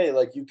to say.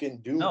 Like, you can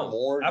do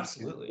more.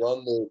 Absolutely. You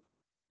can run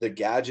the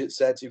gadget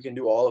sets. You can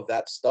do all of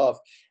that stuff.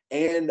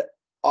 And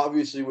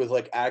obviously with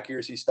like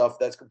accuracy stuff,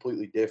 that's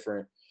completely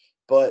different.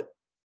 But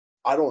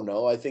I don't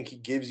know. I think he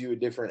gives you a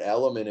different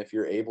element if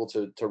you're able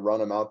to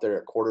run him out there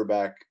at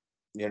quarterback,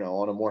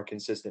 on a more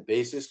consistent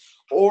basis.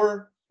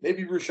 Or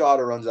maybe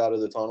Rashada runs out of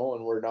the tunnel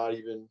and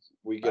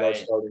we get our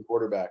starting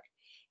quarterback,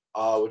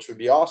 which would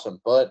be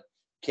awesome. But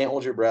can't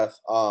hold your breath.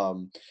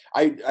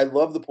 I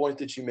love the point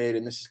that you made,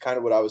 and this is kind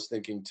of what I was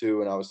thinking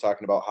too. And I was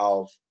talking about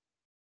how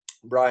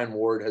Brian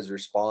Ward has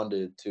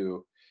responded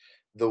to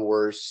the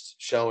worst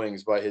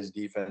showings by his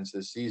defense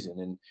this season.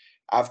 And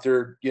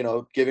after,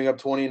 giving up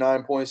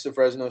 29 points to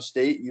Fresno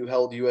State, you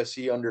held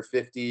USC under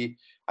 50.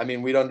 I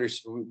mean, we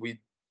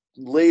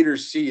later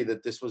see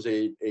that this was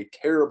a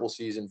terrible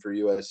season for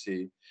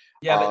USC.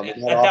 Yeah, but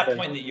at that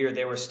point in the year,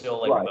 they were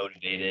still like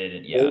motivated,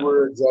 and they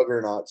were a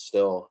juggernaut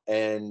still,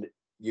 and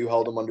you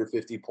held them under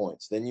 50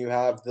 points. Then you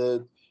have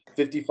the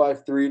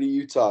 55-3 to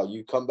Utah.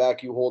 You come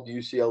back, you hold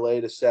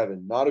UCLA to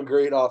 7. Not a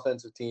great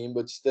offensive team,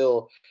 but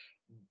still,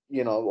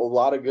 a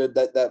lot of good.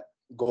 That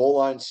goal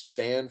line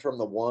stand from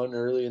the 1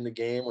 early in the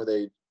game where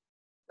they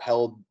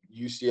held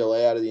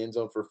UCLA out of the end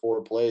zone for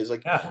 4 plays.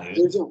 Like,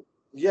 there's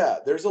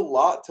a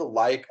lot to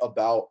like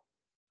about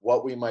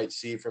what we might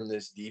see from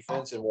this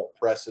defense and what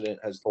precedent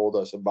has told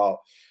us about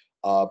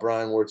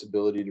Brian Wart's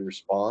ability to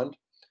respond.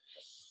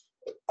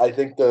 I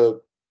think the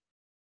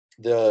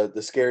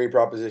scary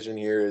proposition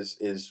here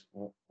is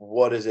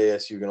what is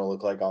ASU going to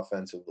look like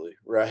offensively,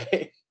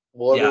 right?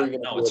 What are we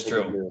going to be able to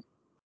do?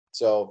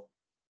 So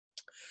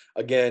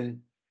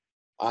again,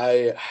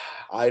 I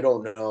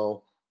don't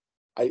know.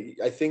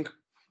 I think,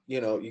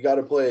 you got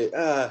to play.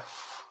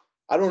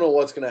 I don't know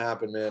what's going to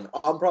happen, man.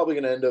 I'm probably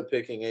going to end up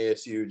picking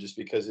ASU just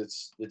because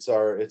it's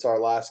our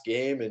last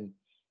game, and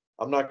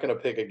I'm not going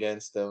to pick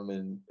against them.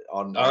 And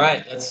all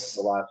right, let's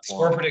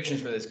score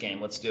predictions for this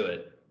game. Let's do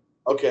it.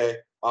 Okay.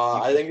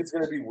 I think it's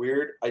going to be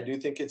weird. I do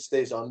think it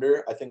stays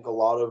under. I think a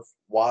lot of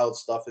wild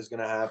stuff is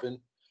going to happen.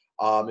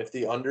 If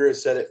the under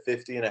is set at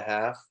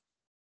 50.5,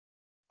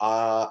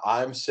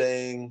 I'm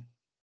saying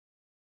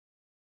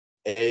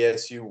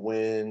ASU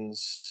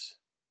wins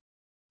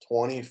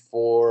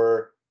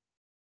 24-20.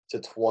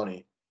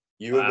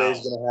 U of A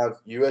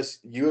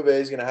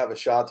is going to have a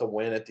shot to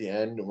win at the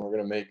end, and we're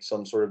going to make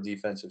some sort of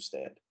defensive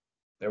stand.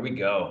 There we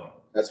go.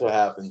 That's what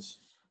happens.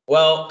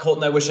 Well,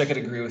 Colton, I wish I could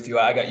agree with you.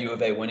 I got U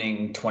of A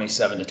winning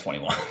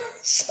 27-21.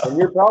 So. And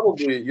you're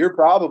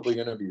probably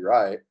going to be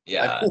right.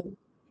 Yeah.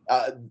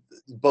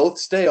 Both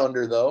stay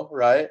under though,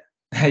 right?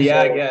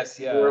 Yeah, so I guess.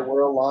 Yeah.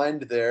 We're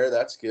aligned there.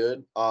 That's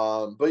good.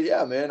 But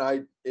yeah,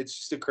 man, it's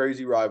just a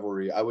crazy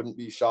rivalry. I wouldn't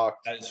be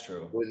shocked. That is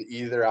true. With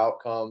either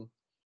outcome.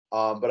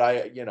 But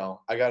I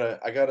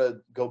gotta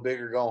go big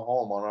or go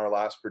home on our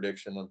last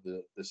prediction of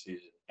the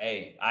season.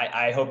 Hey,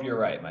 I hope you're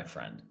right, my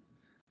friend.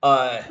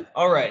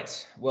 All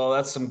right. Well,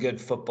 that's some good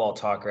football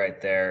talk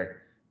right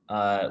there.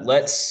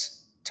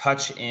 Let's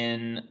touch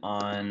in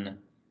on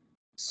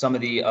some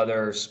of the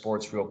other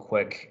sports real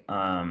quick.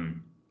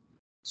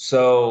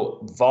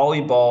 So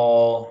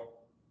volleyball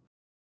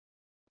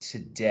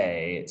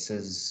today, it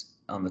says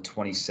on the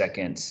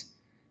 22nd,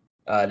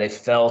 they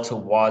fell to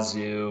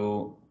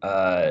Wazoo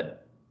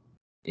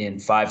in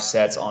 5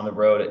 sets on the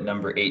road at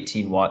number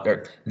 18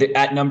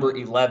 at number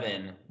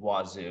 11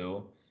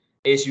 Wazoo.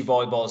 ASU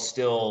volleyball is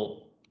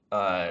still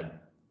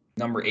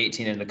number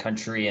 18 in the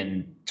country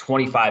and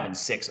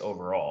 25-6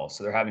 overall.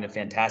 So they're having a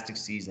fantastic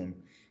season.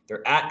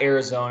 They're at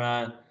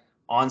Arizona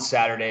on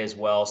Saturday as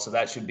well. So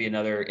that should be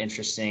another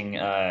interesting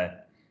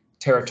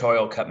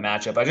Territorial Cup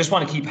matchup. I just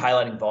want to keep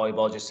highlighting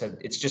volleyball.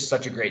 It's just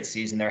such a great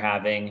season they're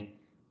having.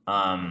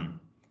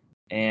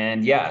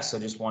 And yeah, so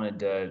just wanted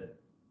to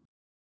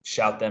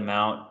shout them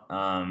out.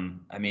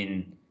 I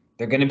mean,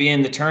 they're going to be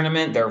in the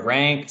tournament. They're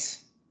ranked.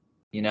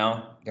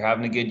 They're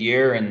having a good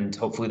year, and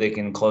hopefully they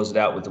can close it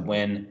out with a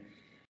win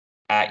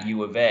at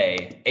U of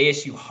A.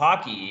 ASU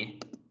hockey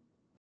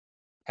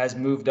has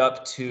moved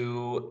up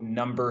to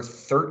number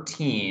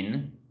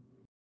 13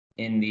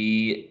 in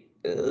the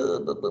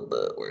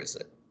where is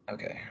it?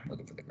 Okay, I'm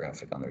looking for the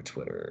graphic on their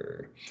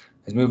Twitter.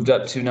 Has moved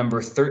up to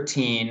number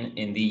 13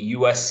 in the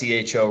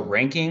USCHO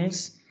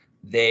rankings.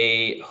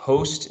 They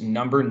host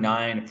number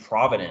 9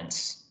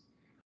 Providence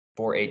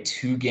for a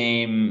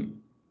two-game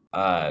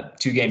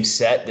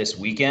set this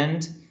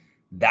weekend.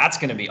 That's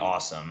going to be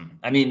awesome.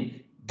 I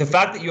mean, the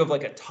fact that you have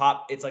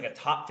it's like a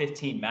top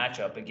 15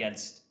 matchup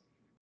against,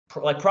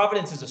 like,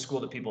 Providence is a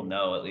school that people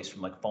know, at least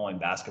from like following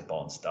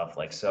basketball and stuff.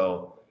 Like,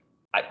 so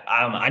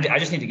I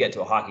just need to get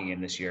to a hockey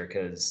game this year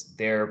because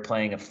they're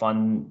playing a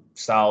fun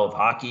style of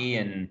hockey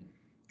and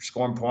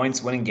scoring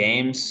points, winning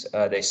games.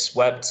 They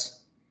swept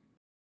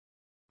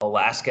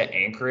Alaska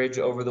Anchorage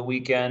over the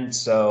weekend.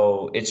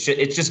 So it's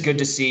just good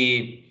to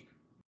see.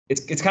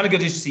 It's kind of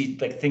good to see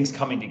like things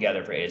coming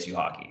together for ASU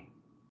hockey.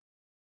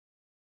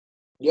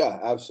 Yeah,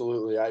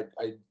 absolutely. I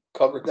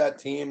covered that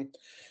team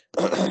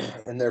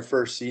in their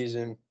first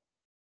season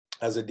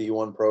as a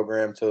D1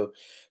 program. So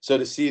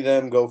to see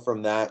them go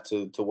from that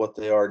to what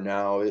they are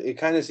now, it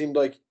kind of seemed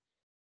like,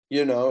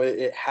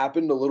 it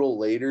happened a little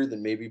later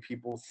than maybe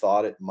people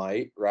thought it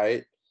might,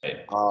 right?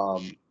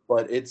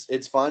 But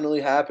it's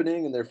finally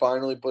happening, and they're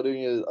finally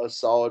putting a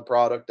solid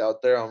product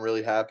out there. I'm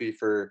really happy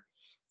for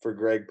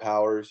Greg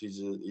Powers.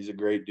 He's a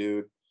great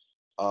dude.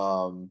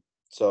 So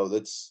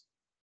it's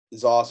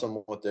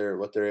awesome what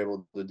they're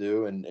able to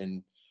do,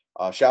 and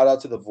shout out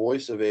to the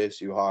voice of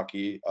ASU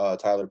hockey,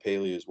 Tyler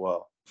Paley as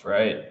well.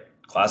 Right,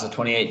 class of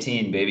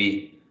 2018,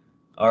 baby.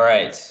 All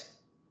right,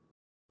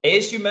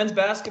 ASU men's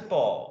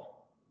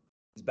basketball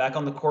is back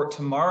on the court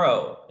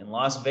tomorrow in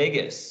Las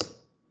Vegas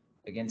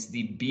against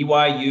the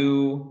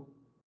BYU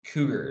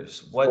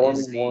Cougars. What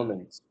is the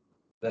Mormons?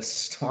 the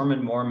Storm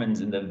and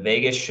Mormons in the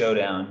Vegas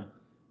showdown.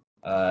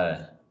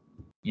 BYU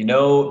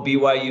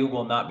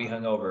will not be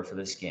hungover for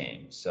this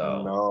game,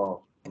 so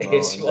No,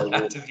 ASU and will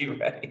have to be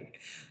ready. they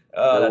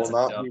That's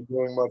will not be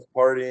doing much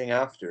partying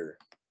after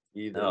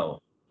either.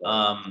 No.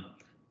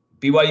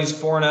 BYU's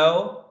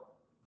 4-0,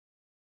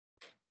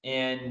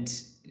 and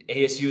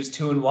ASU is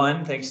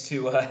 2-1 thanks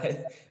to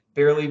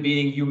barely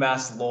beating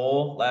UMass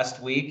Lowell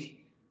last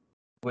week,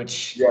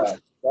 which that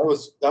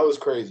was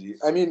crazy.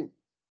 I mean,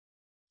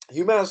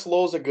 UMass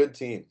Lowell's a good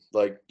team.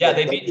 They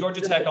beat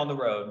Georgia Tech on the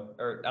road,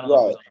 or I don't know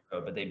if it was on the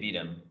road, but they beat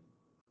them.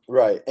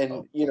 Right,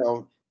 and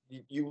you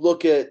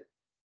look at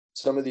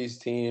some of these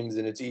teams,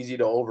 and it's easy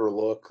to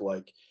overlook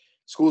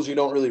schools you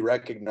don't really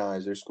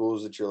recognize. They're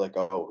schools that you're like,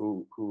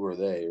 oh, who are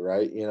they,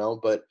 right?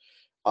 But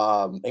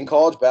in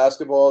college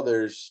basketball,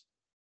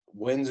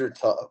 wins are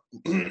tough.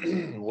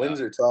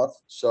 Wins are tough.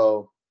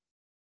 So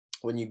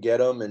when you get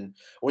them,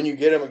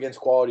 against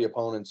quality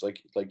opponents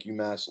like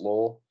UMass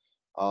Lowell,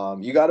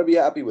 you got to be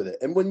happy with it.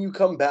 And when you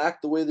come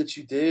back the way that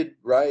you did,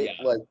 right?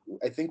 Yeah.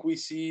 I think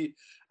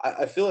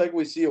I feel like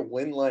we see a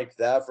win like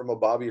that from a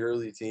Bobby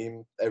Hurley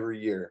team every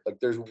year.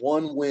 There's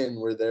one win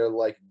where they're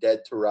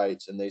dead to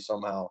rights and they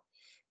somehow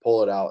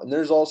pull it out. And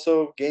there's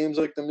also games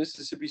like the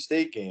Mississippi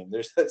State game.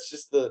 That's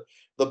just the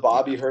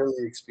Bobby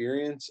Hurley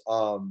experience.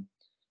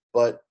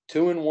 But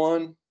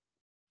 2-1,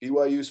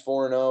 BYU's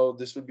 4-0.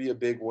 This would be a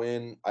big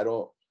win. I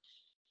don't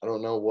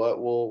know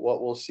what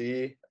we'll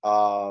see.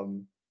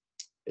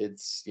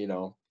 It's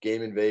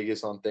game in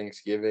Vegas on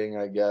Thanksgiving,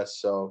 I guess.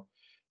 So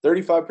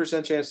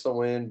 35% chance to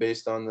win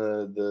based on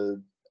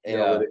the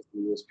analytics of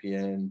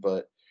ESPN.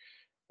 But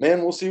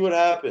man, we'll see what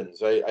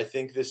happens. I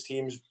think this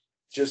team's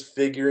just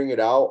figuring it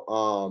out.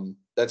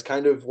 That's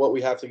kind of what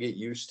we have to get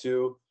used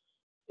to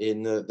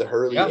in the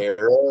Hurley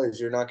era.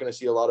 Is you're not going to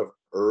see a lot of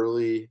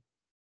early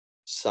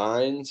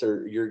signs,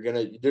 or let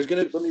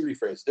me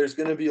rephrase. There's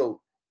gonna be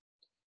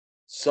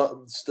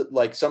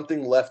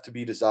something left to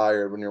be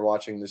desired when you're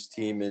watching this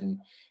team in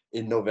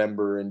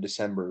November and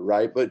December,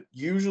 right? But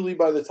usually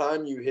by the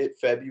time you hit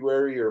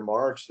February or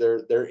March,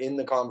 they're in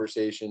the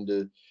conversation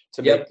to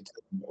make the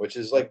team, which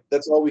is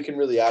that's all we can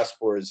really ask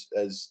for as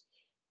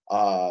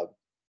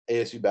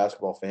ASU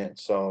basketball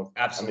fans. So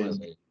absolutely, I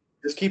mean,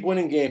 just keep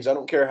winning games. I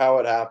don't care how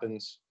it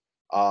happens.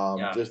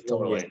 Just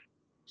totally.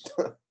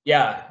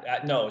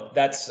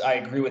 I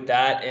agree with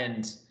that.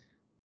 And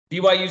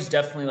BYU's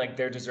definitely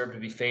they deserve to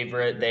be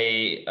favorite.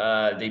 They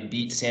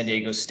beat San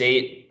Diego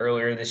State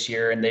earlier this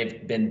year, and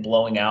they've been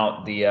blowing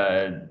out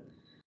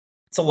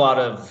it's a lot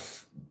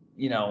of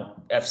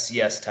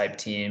FCS type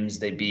teams.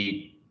 They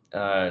beat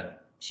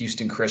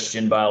Houston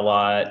Christian by a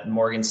lot,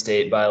 Morgan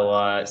State by a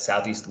lot,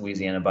 Southeast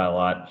Louisiana by a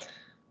lot.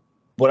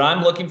 What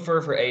I'm looking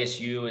for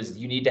ASU is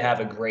you need to have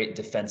a great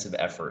defensive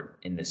effort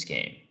in this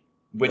game,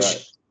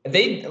 which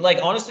they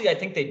honestly, I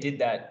think they did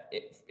that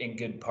in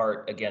good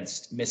part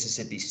against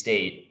Mississippi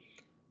State.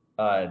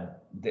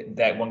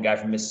 That one guy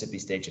from Mississippi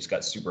State just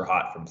got super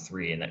hot from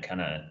three, and that kind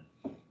of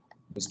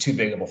was too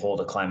big of a hole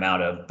to climb out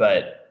of.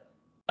 But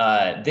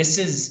this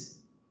is,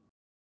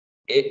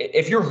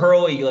 if you're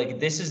Hurley,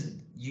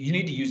 you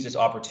need to use this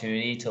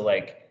opportunity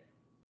to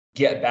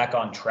get back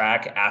on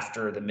track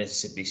after the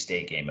Mississippi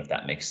State game, if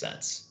that makes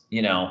sense.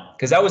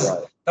 Because that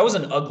was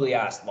an ugly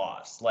ass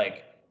loss.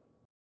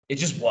 It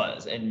just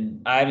was.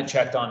 And I haven't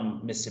checked on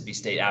Mississippi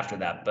State after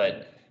that,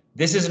 but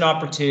this is an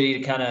opportunity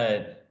to kind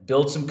of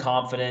build some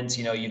confidence.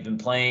 You've been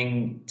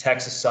playing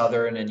Texas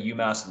Southern and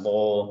UMass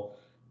Lowell.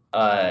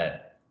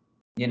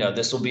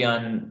 This will be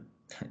on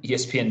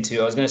ESPN2.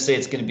 I was going to say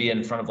it's going to be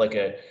in front of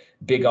a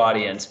big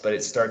audience, but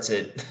it starts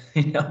at,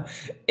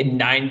 at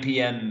 9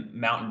 p.m.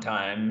 Mountain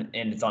Time,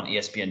 and it's on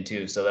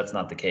ESPN2. So that's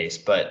not the case,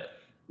 but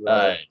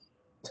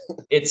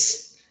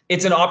it's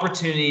an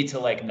opportunity to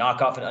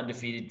knock off an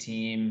undefeated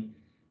team.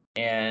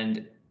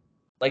 And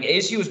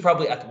ASU is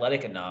probably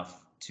athletic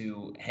enough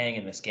to hang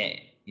in this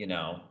game.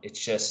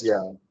 It's just,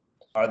 how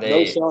are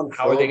they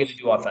going to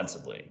do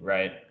offensively?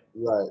 Right.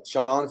 Right.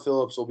 Sean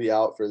Phillips will be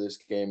out for this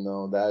game,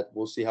 though.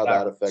 We'll see how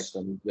that affects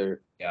them.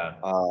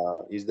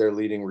 He's their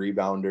leading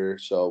rebounder.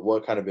 So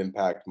what kind of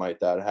impact might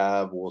that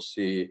have? We'll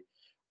see.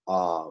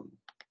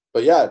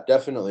 But yeah,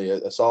 definitely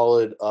a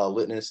solid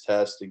litmus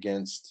test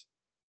against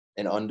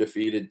an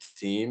undefeated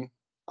team.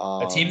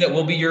 A team that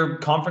will be your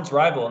conference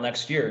rival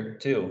next year,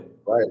 too.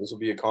 Right. This will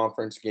be a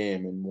conference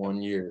game in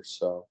 1 year.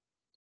 So.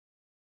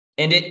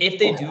 And if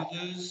they do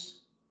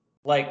lose,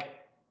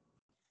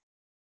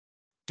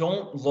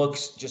 don't look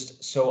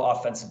just so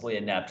offensively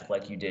inept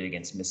like you did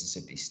against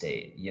Mississippi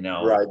State,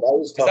 Right.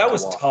 That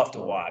was tough to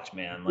watch,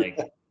 man.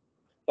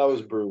 That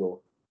was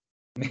brutal.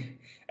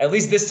 At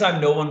least this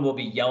time, no one will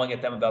be yelling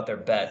at them about their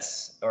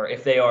bets, or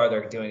if they are,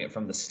 they're doing it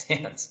from the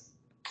stands.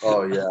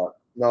 Oh, yeah.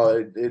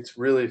 No, it's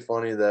really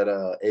funny that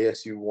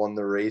ASU won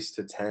the race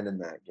to 10 in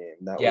that game.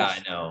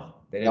 I know.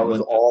 That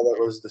was all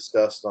that was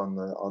discussed on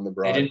the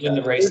broadcast. They didn't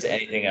win the race to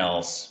anything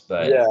else,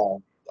 but yeah.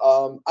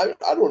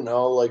 I don't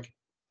know.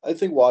 I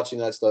think watching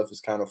that stuff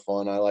is kind of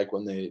fun. I like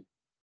when they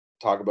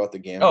talk about the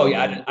game. Oh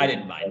yeah, I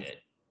didn't mind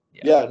it.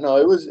 Yeah, no,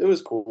 it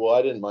was cool.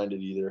 I didn't mind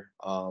it either.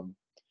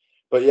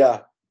 But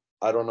yeah,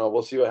 I don't know.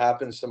 We'll see what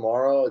happens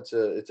tomorrow. It's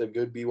a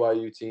good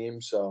BYU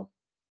team, so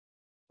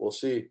we'll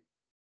see.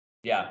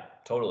 Yeah,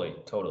 totally,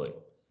 totally.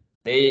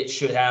 They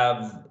should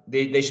have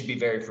they should be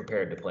very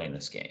prepared to play in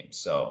this game.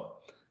 So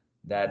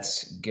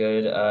that's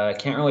good.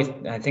 Can't really.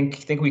 I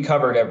think we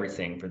covered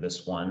everything for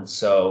this one.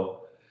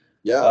 So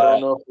Yeah, I uh,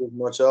 don't know if there's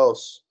much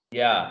else.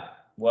 yeah.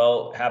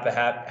 Well, have a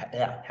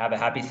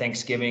happy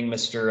Thanksgiving,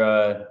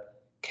 Mister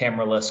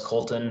Cameraless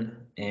Colton,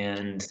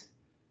 and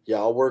Yeah,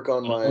 I'll work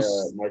on my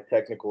almost my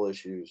technical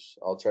issues.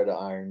 I'll try to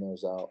iron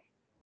those out.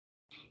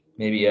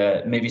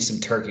 maybe some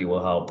turkey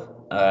will help.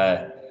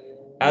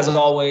 As Yeah.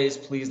 always,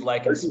 please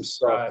like and Turkey sucks,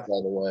 subscribe.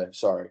 by the way.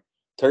 Sorry.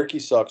 Turkey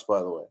sucks, by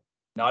the way.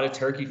 Not a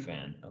turkey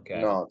fan.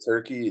 Okay. No,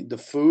 turkey. The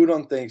food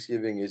on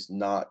Thanksgiving is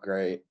not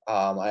great.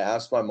 I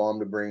asked my mom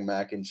to bring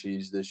mac and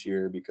cheese this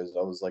year because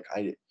I was like,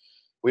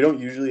 we don't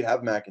usually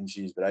have mac and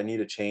cheese, but I need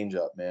a change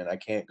up, man. I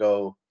can't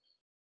go.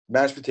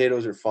 Mashed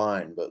potatoes are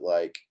fine, but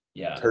like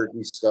Yeah.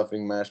 turkey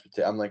stuffing mashed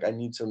potato, I'm like, I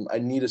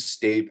need a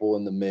staple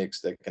in the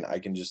mix that I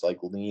can just like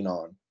lean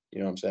on. You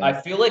know what I'm I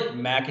saying? feel like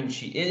mac and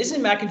cheese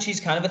isn't mac and cheese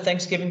kind of a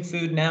Thanksgiving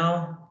food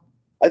now?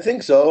 I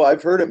think so.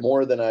 I've heard it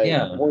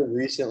Yeah. more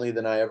recently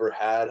than I ever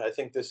had. I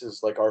think this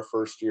is like our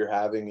first year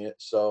having it.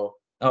 So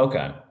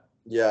Okay.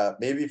 yeah,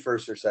 maybe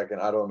first or second.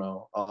 I don't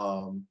know.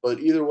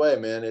 But either way,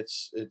 man,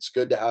 it's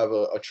good to have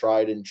a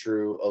tried and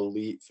true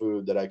elite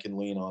food that I can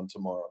lean on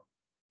tomorrow.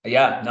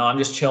 Yeah, no, I'm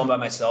just chilling by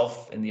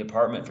myself in the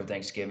apartment for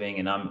Thanksgiving,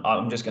 and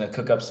I'm just gonna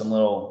cook up some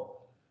little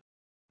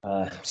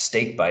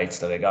steak bites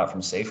that I got from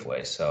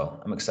Safeway. So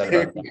I'm excited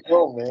There about that. you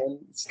go, man.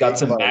 Got Steak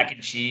some bite. mac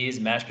and cheese,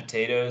 mashed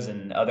potatoes,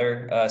 and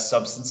other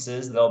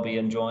substances that I'll be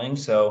enjoying.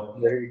 So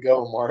There you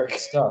go, Mark. I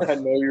stuff.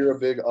 know you're a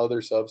big other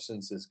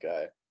substances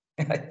guy.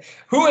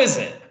 Who is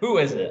it? Who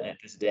is it Yeah. at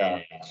this day Yeah.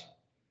 and age?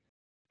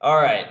 All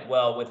right.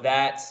 Well, with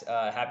that,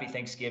 happy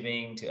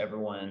Thanksgiving to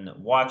everyone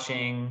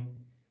watching.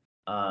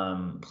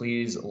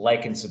 Please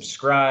like and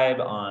subscribe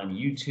on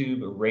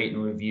YouTube, rate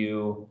and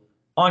review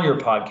on your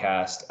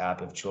podcast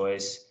app of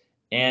choice.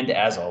 And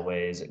as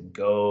always,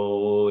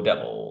 go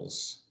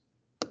Devils.